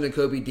love the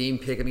Nakobe Dean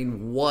pick.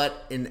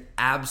 What an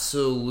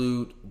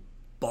absolute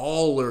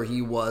baller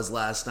he was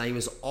last night. He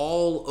was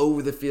all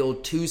over the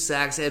field. 2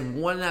 sacks. He had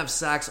 1.5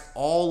 sacks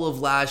all of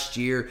last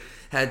year.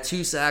 Had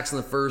 2 sacks in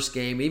the first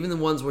game. Even the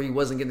ones where he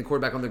wasn't getting the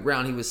quarterback on the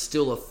ground, he was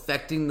still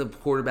affecting the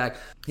quarterback.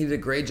 He did a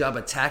great job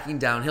attacking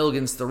downhill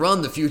against the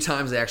run the few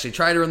times they actually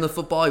tried to run the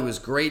football. He was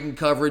great in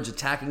coverage,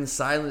 attacking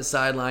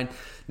sideline.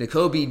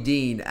 Nakobe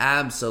Dean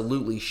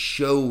absolutely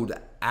showed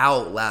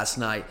out last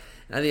night.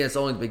 I think that's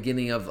only the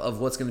beginning of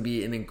what's going to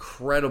be an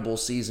incredible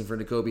season for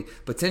Nakobe.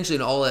 Potentially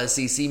an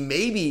all-SEC,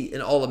 maybe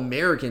an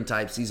all-American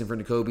type season for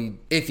Nakobe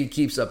if he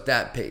keeps up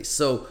that pace.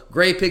 So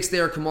great picks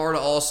there. Camarda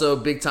also,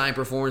 big-time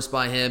performance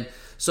by him.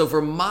 So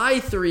for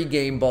my 3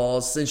 game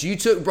balls, since you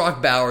took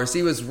Brock Bowers,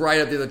 he was right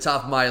up there at the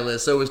top of my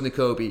list. So was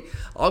Nakobe.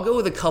 I'll go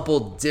with a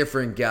couple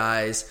different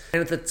guys.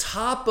 And at the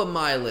top of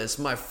my list,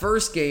 my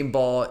first game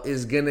ball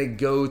is going to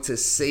go to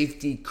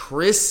safety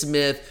Chris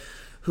Smith,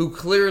 who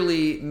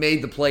clearly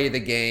made the play of the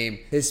game.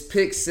 His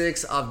pick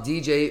 6 off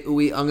DJ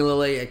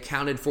Uiagalelei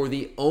accounted for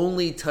the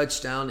only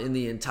touchdown in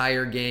the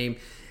entire game.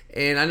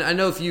 And I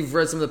know if you've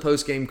read some of the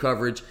post-game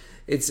coverage,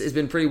 it's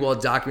been pretty well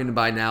documented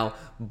by now,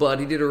 but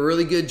he did a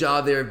really good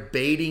job there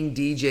baiting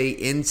DJ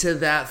into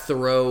that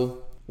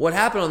throw. What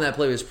happened on that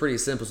play was pretty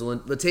simple. So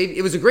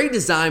it was a great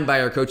design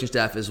by our coaching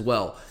staff as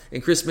well.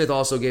 And Chris Smith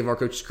also gave our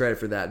coaches credit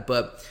for that.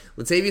 But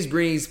Latavius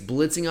Briney's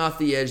blitzing off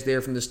the edge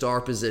there from the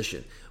star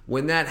position.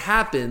 When that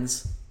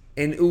happens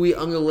and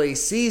Uiagalelei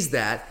sees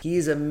that, he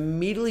is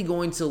immediately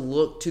going to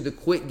look to the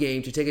quick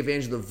game to take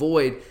advantage of the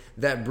void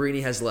that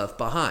Briney has left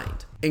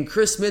behind. And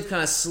Chris Smith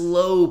kind of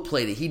slow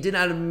played it. He did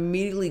not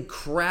immediately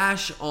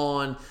crash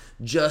on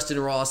Justin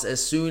Ross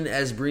as soon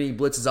as Briney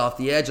blitzes off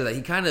the edge of that.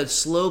 He kind of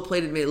slow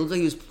played it, made it look like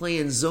he was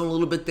playing zone a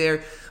little bit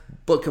there,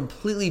 but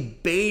completely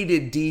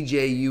baited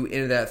DJU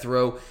into that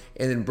throw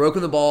and then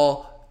broken the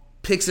ball,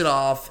 picks it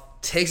off,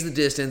 takes the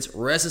distance,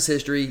 rest is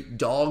history.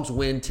 Dogs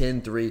win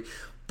 10-3.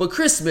 But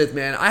Chris Smith,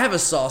 man, I have a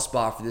soft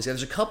spot for this guy.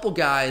 There's a couple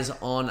guys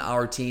on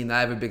our team that I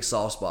have a big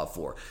soft spot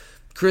for.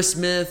 Chris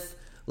Smith,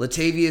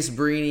 Latavius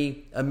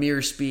Briney,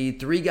 Amir Speed,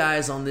 3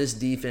 guys on this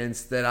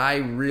defense that I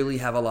really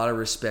have a lot of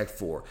respect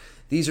for.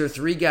 These are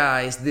 3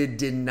 guys that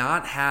did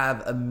not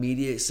have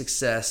immediate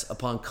success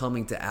upon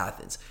coming to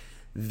Athens.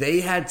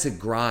 They had to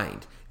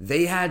grind.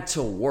 They had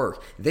to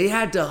work. They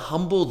had to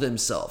humble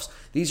themselves.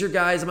 These are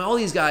guys, all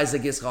these guys that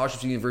get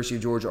scholarships to the University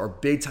of Georgia are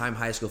big-time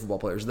high school football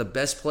players. They're the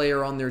best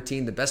player on their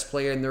team, the best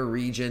player in their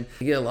region.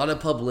 They get a lot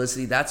of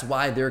publicity. That's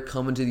why they're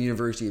coming to the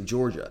University of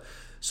Georgia.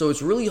 So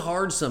it's really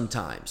hard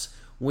sometimes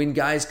when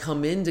guys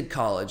come into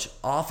college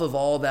off of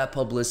all that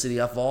publicity,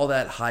 off of all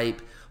that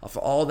hype, off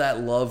of all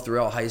that love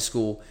throughout high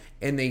school,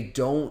 and they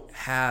don't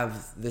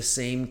have the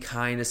same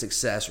kind of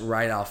success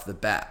right off the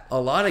bat. A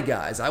lot of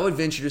guys, I would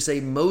venture to say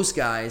most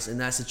guys in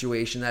that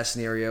situation, that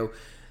scenario,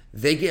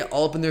 they get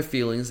all up in their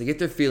feelings, they get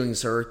their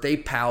feelings hurt, they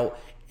pout,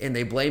 and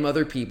they blame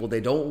other people.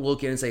 They don't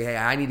look in and say, hey,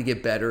 I need to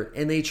get better,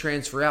 and they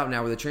transfer out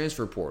now with the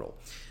transfer portal.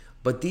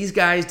 But these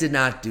guys did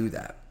not do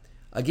that.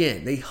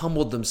 Again, they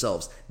humbled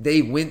themselves.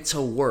 They went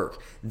to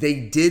work.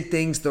 They did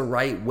things the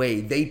right way.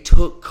 They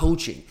took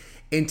coaching.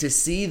 And to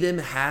see them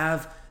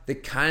have the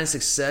kind of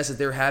success that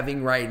they're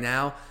having right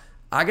now,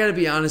 I got to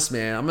be honest,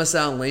 man. I'm going to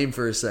sound lame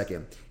for a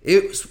second.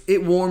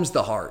 It warms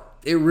the heart.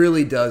 It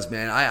really does,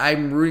 man.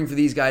 I'm rooting for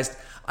these guys.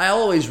 I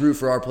always root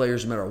for our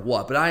players no matter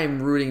what, but I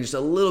am rooting just a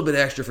little bit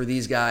extra for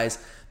these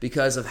guys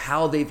because of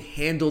how they've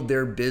handled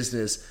their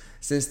business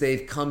since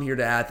they've come here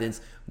to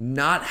Athens,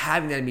 not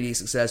having that immediate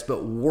success,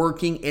 but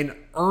working and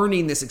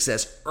earning the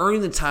success,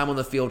 earning the time on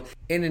the field.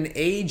 In an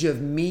age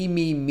of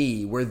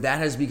me, where that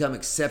has become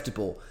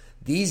acceptable,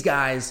 these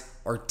guys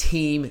are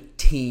team.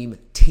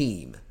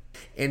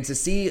 And to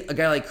see a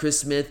guy like Chris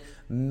Smith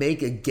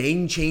make a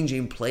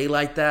game-changing play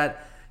like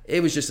that,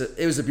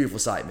 it was a beautiful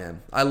sight,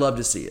 man. I love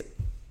to see it.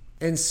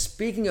 And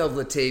speaking of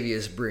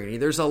Latavius Brini,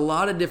 there's a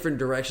lot of different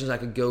directions I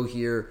could go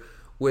here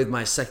with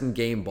my second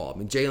game ball. I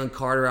mean, Jalen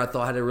Carter, I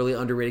thought, had a really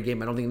underrated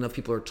game. I don't think enough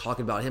people are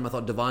talking about him. I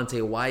thought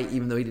Devontae White,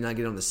 even though he did not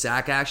get on the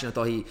sack action, I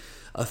thought he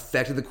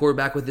affected the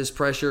quarterback with his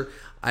pressure.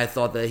 I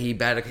thought that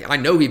I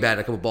know he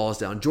batted a couple balls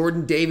down.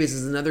 Jordan Davis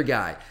is another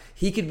guy.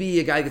 He could be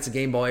a guy that gets a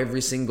game ball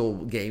every single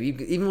game.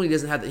 Even when he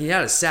doesn't have, he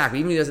had a sack, but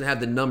even when he doesn't have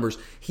the numbers,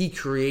 he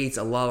creates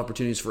a lot of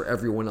opportunities for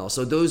everyone else.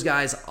 So those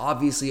guys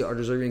obviously are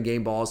deserving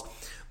game balls.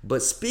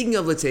 But speaking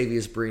of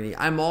Latavius Brini,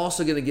 I'm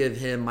also going to give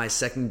him my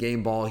second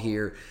game ball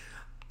here.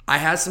 I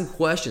had some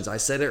questions. I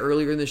said it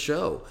earlier in the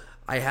show.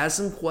 I had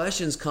some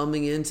questions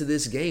coming into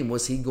this game.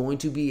 Was he going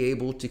to be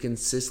able to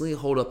consistently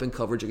hold up in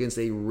coverage against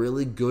a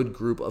really good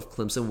group of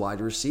Clemson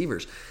wide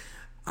receivers?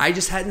 I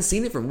just hadn't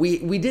seen it from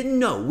him. We didn't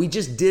know. We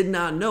just did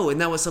not know. And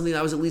that was something that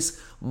I was at least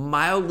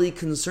mildly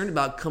concerned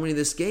about coming to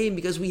this game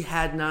because we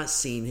had not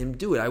seen him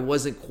do it. I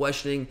wasn't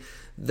questioning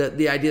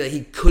the idea that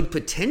he could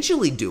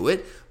potentially do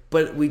it,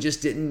 but we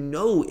just didn't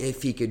know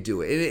if he could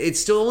do it. And it's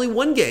still only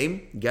one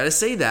game. You got to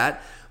say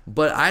that.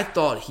 But I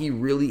thought he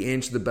really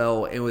answered the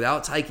bell. And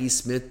without Tyke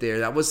Smith there,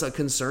 that was a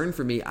concern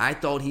for me. I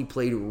thought he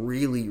played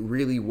really,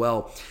 really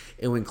well.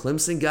 And when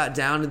Clemson got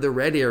down to the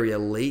red area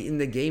late in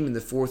the game in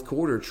the fourth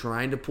quarter,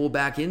 trying to pull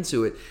back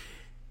into it,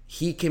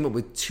 he came up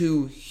with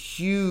 2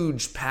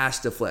 huge pass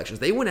deflections.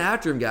 They went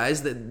after him,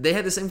 guys. They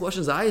had the same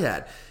questions I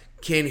had.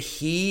 Can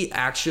he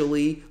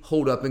actually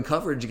hold up in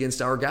coverage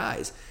against our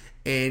guys?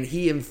 And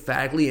he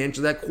emphatically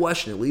answered that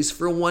question, at least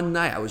for one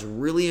night. I was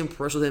really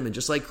impressed with him, and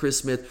just like Chris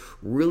Smith,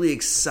 really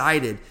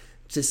excited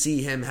to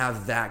see him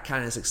have that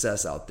kind of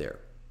success out there.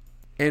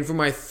 And for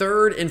my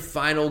third and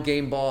final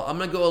game ball, I'm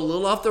going to go a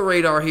little off the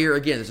radar here.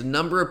 Again, there's a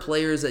number of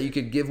players that you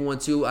could give one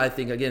to. I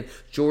think, again,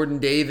 Jordan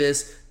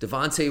Davis,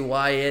 Devontae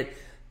Wyatt,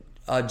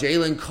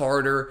 Jalen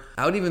Carter.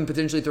 I would even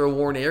potentially throw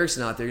Warren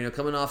Erickson out there,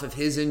 coming off of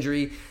his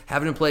injury,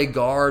 having to play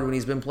guard when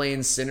he's been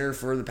playing center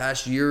for the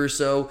past year or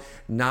so,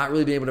 not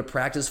really being able to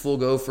practice full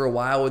go for a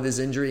while with his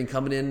injury, and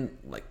coming in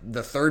like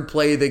the third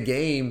play of the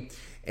game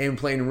and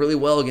playing really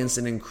well against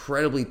an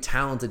incredibly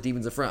talented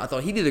defensive front. I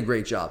thought he did a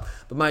great job.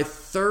 But my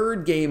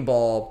third game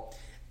ball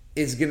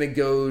is going to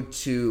go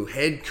to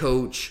head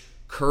coach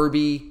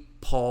Kirby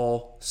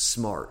Paul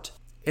Smart.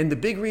 And the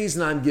big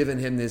reason I'm giving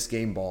him this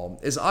game ball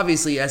is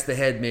obviously as the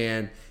head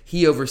man,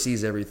 he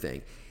oversees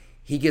everything.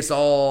 He gets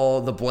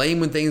all the blame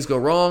when things go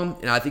wrong,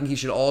 and I think he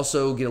should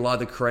also get a lot of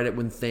the credit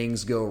when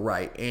things go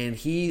right. And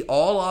he,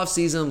 all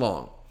offseason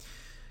long,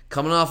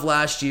 coming off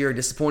last year, a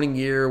disappointing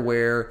year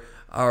where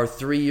our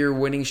 3-year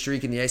winning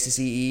streak in the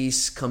SEC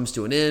East comes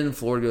to an end.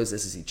 Florida goes to the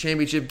SEC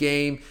Championship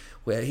game,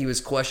 where he was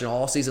questioned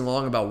all season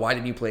long about why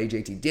didn't you play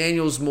JT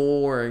Daniels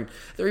more. And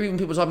there were even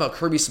people talking about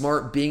Kirby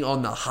Smart being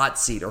on the hot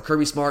seat or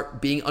Kirby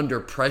Smart being under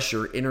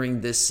pressure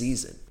entering this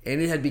season.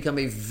 And it had become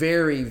a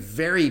very,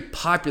 very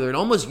popular and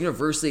almost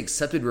universally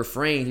accepted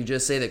refrain to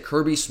just say that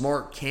Kirby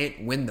Smart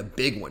can't win the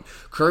big one.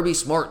 Kirby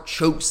Smart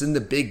chokes in the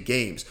big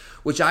games,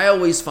 which I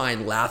always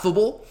find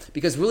laughable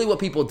because really what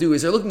people do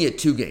is they're looking at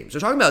 2 games.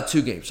 They're talking about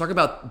 2 games. They're talking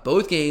about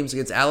both games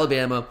against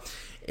Alabama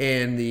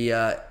and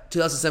the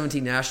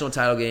 2017 national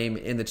title game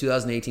and the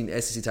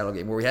 2018 SEC title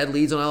game, where we had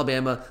leads on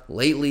Alabama,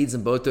 late leads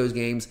in both those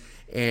games,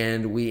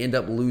 and we end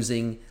up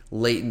losing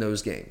late in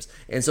those games.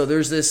 And so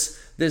there's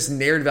this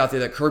narrative out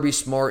there that Kirby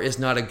Smart is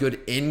not a good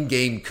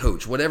in-game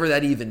coach, whatever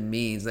that even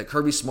means, that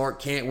Kirby Smart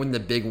can't win the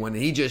big one,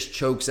 and he just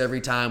chokes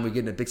every time we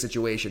get in a big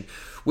situation,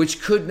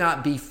 which could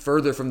not be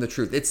further from the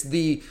truth. It's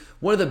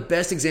one of the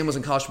best examples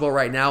in college football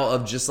right now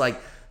of just like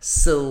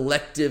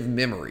selective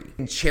memory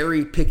and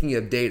cherry picking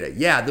of data.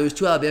 Yeah, those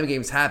 2 Alabama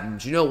games happened.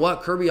 But you know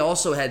what? Kirby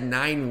also had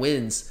 9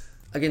 wins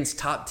against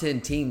top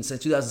 10 teams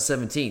since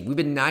 2017. We've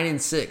been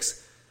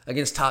 9-6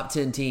 against top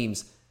 10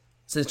 teams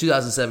since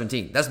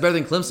 2017. That's better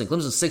than Clemson.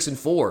 Clemson's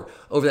 6-4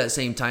 over that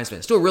same time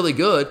span. Still really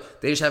good.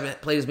 They just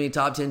haven't played as many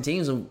top 10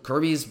 teams, and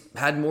Kirby's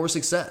had more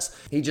success.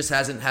 He just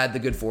hasn't had the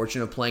good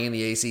fortune of playing in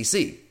the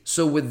ACC.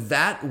 So with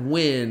that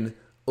win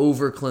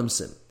over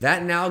Clemson,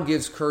 that now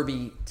gives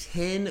Kirby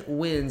 10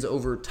 wins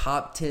over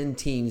top 10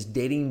 teams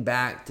dating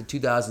back to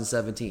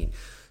 2017.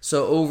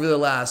 So over the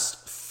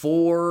last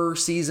 4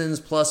 seasons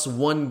plus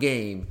 1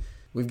 game,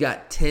 we've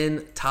got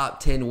 10 top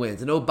 10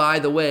 wins. And oh, by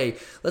the way,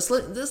 let's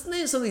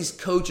name some of these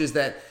coaches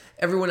that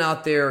everyone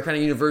out there kind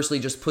of universally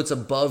just puts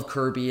above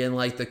Kirby in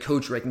like the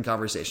coach ranking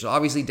conversation.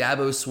 Obviously,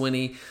 Dabo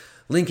Swinney,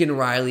 Lincoln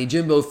Riley,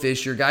 Jimbo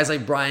Fisher, guys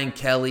like Brian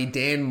Kelly,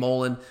 Dan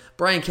Mullen.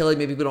 Brian Kelly,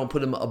 maybe people don't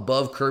put him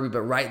above Kirby,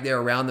 but right there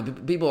around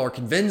them. People are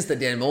convinced that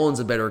Dan Mullen's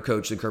a better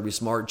coach than Kirby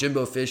Smart.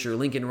 Jimbo Fisher,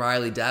 Lincoln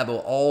Riley,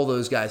 Dabo, all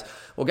those guys.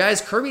 Well, guys,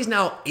 Kirby's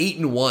now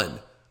 8-1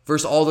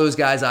 versus all those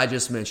guys I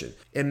just mentioned.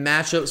 In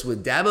matchups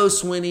with Dabo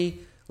Swinney,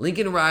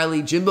 Lincoln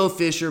Riley, Jimbo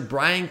Fisher,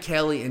 Brian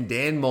Kelly, and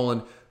Dan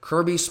Mullen,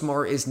 Kirby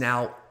Smart is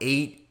now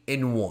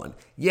 8-1.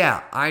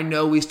 Yeah, I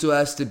know he still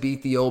has to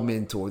beat the old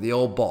mentor, the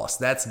old boss.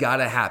 That's got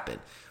to happen.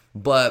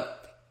 But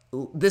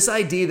this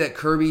idea that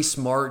Kirby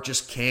Smart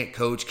just can't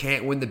coach,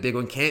 can't win the big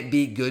one, can't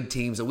beat good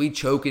teams, that we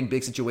choke in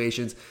big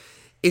situations,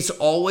 It's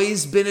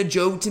always been a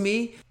joke to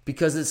me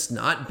because it's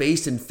not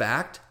based in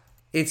fact.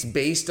 It's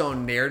based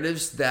on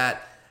narratives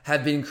that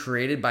have been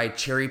created by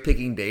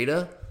cherry-picking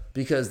data,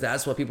 because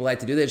that's what people like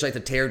to do. They just like to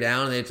tear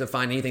down and they have to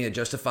find anything that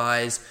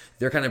justifies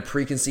their kind of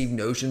preconceived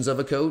notions of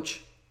a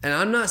coach. And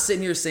I'm not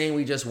sitting here saying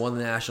we just won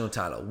the national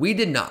title. We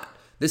did not.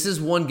 This is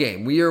one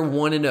game. We are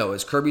 1-0,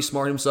 as Kirby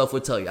Smart himself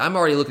would tell you. I'm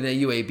already looking at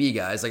UAB,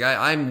 guys. Like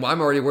I'm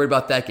already worried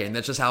about that game.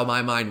 That's just how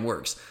my mind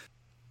works.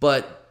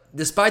 But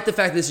despite the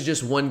fact that this is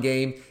just one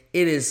game,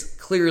 it is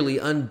clearly,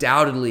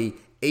 undoubtedly,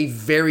 a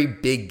very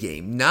big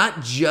game.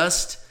 Not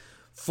just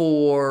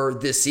for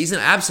this season,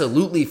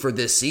 absolutely for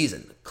this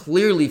season.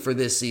 Clearly for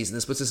this season.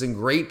 This puts us in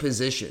great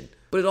position.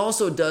 But it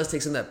also does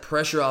take some of that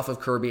pressure off of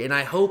Kirby, and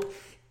I hope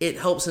it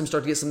helps him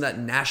start to get some of that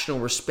national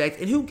respect.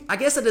 And I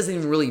guess that doesn't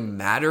even really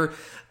matter.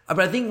 But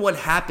I think what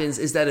happens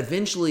is that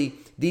eventually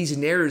these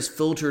narratives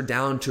filter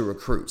down to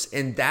recruits.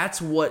 And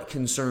that's what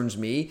concerns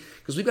me,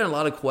 because we've got a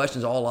lot of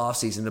questions all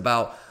offseason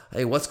about,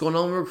 hey, what's going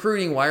on with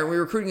recruiting? Why aren't we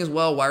recruiting as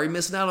well? Why are we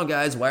missing out on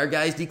guys? Why are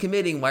guys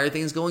decommitting? Why are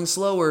things going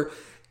slower?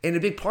 And a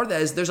big part of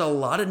that is there's a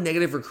lot of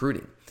negative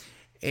recruiting.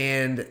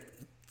 And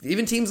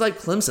even teams like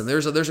Clemson,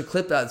 there's a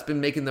clip that's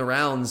been making the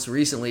rounds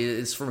recently.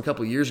 It's from a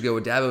couple of years ago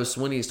where Dabo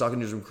Swinney is talking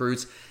to his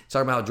recruits. He's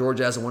talking about how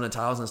Georgia hasn't won a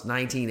title since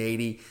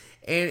 1980.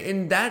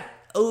 And that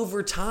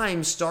over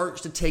time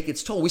starts to take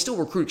its toll. We still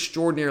recruit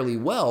extraordinarily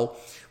well,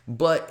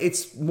 but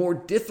it's more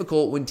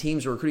difficult when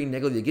teams are recruiting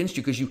negatively against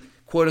you because you,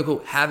 quote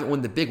unquote, haven't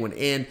won the big one.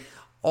 And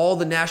all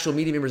the national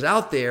media members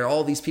out there,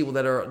 all these people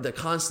that are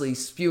constantly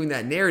spewing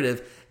that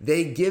narrative,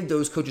 they give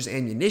those coaches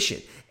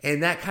ammunition.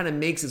 And that kind of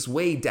makes its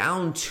way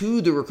down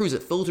to the recruits.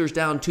 It filters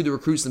down to the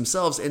recruits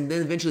themselves, and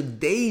then eventually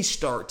they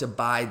start to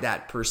buy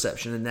that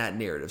perception and that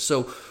narrative.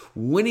 So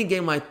winning a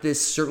game like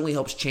this certainly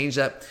helps change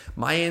that.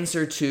 My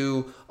answer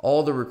to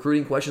all the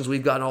recruiting questions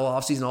we've gotten all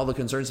offseason, all the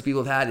concerns that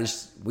people have had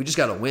is we just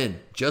got to win.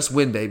 Just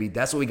win, baby.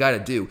 That's what we got to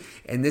do.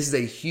 And this is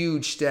a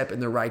huge step in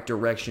the right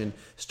direction,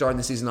 starting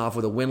the season off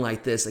with a win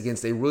like this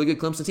against a really good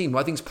Clemson team who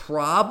I think is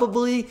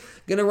probably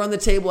going to run the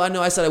table. I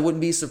know I said I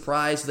wouldn't be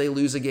surprised if they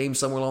lose a game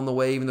somewhere along the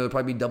way, even though they'll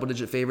probably be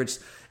double-digit favorites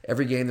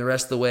every game the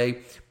rest of the way.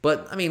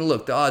 But, I mean,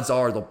 look, the odds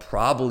are they'll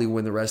probably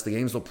win the rest of the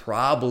games. They'll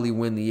probably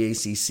win the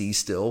ACC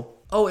still.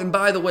 Oh, and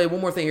by the way,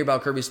 one more thing here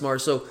about Kirby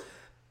Smart. So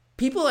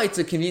people like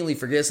to conveniently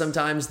forget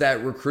sometimes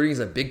that recruiting is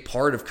a big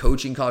part of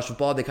coaching college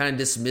football. They kind of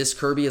dismiss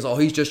Kirby as, oh,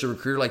 he's just a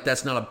recruiter. Like,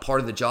 that's not a part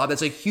of the job.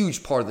 That's a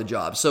huge part of the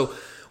job. So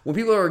when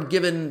people are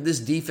giving this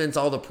defense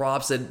all the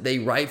props that they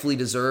rightfully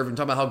deserve and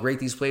talking about how great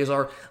these players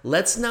are,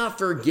 let's not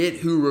forget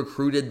who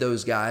recruited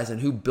those guys and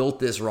who built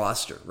this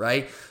roster,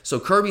 right? So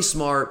Kirby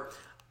Smart,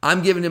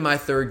 I'm giving him my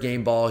third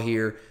game ball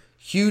here.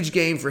 Huge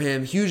game for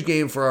him, huge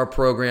game for our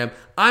program.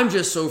 I'm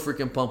just so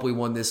freaking pumped we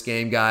won this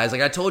game, guys.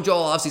 Like I told you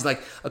all offseason,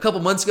 like a couple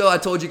months ago, I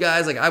told you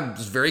guys, like I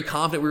was very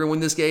confident we were going to win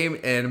this game.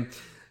 And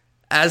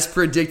as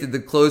predicted,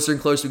 the closer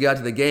and closer we got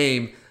to the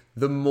game,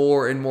 the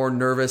more and more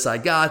nervous I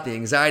got. The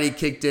anxiety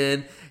kicked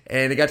in.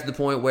 And it got to the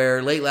point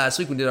where late last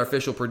week when we did our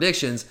official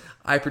predictions,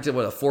 I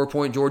predicted, a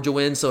 4-point Georgia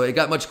win. So it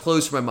got much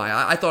closer in my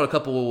mind. I thought a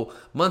couple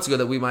months ago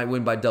that we might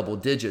win by double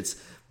digits.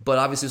 But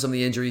obviously some of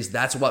the injuries,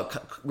 that's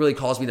what really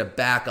caused me to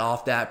back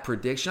off that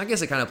prediction. I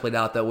guess it kind of played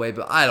out that way,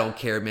 but I don't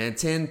care, man.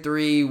 10-3,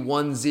 1-0,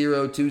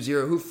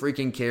 2-0, who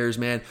freaking cares,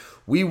 man?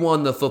 We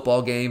won the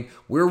football game.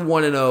 We're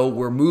 1-0.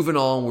 We're moving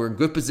on. We're in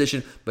good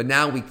position. But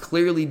now we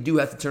clearly do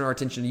have to turn our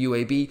attention to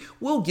UAB.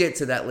 We'll get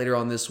to that later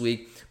on this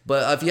week.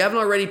 But if you haven't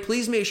already,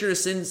 please make sure to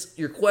send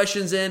your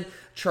questions in.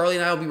 Charlie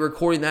and I will be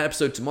recording that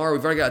episode tomorrow.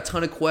 We've already got a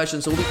ton of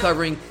questions, so we'll be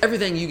covering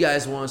everything you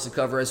guys want us to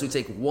cover as we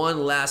take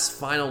one last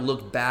final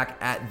look back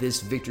at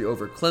this victory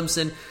over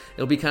Clemson.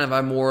 It'll be kind of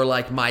a more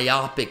like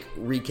myopic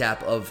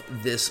recap of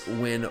this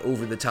win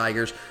over the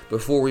Tigers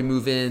before we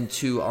move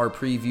into our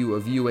preview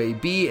of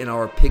UAB and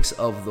our picks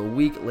of the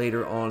week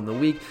later on in the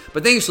week.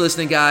 But thanks for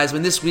listening, guys.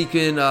 This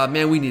weekend,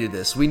 man, we needed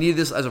this. We needed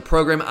this as a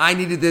program. I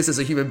needed this as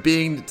a human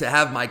being to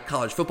have my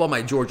college football,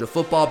 my Georgia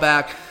football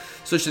back.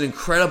 Such an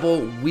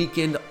incredible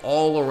weekend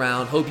all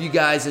around. Hope you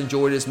guys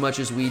enjoyed as much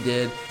as we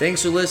did.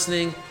 Thanks for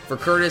listening. For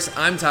Curtis,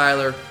 I'm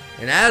Tyler.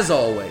 And as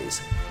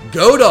always,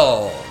 go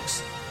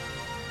Dogs!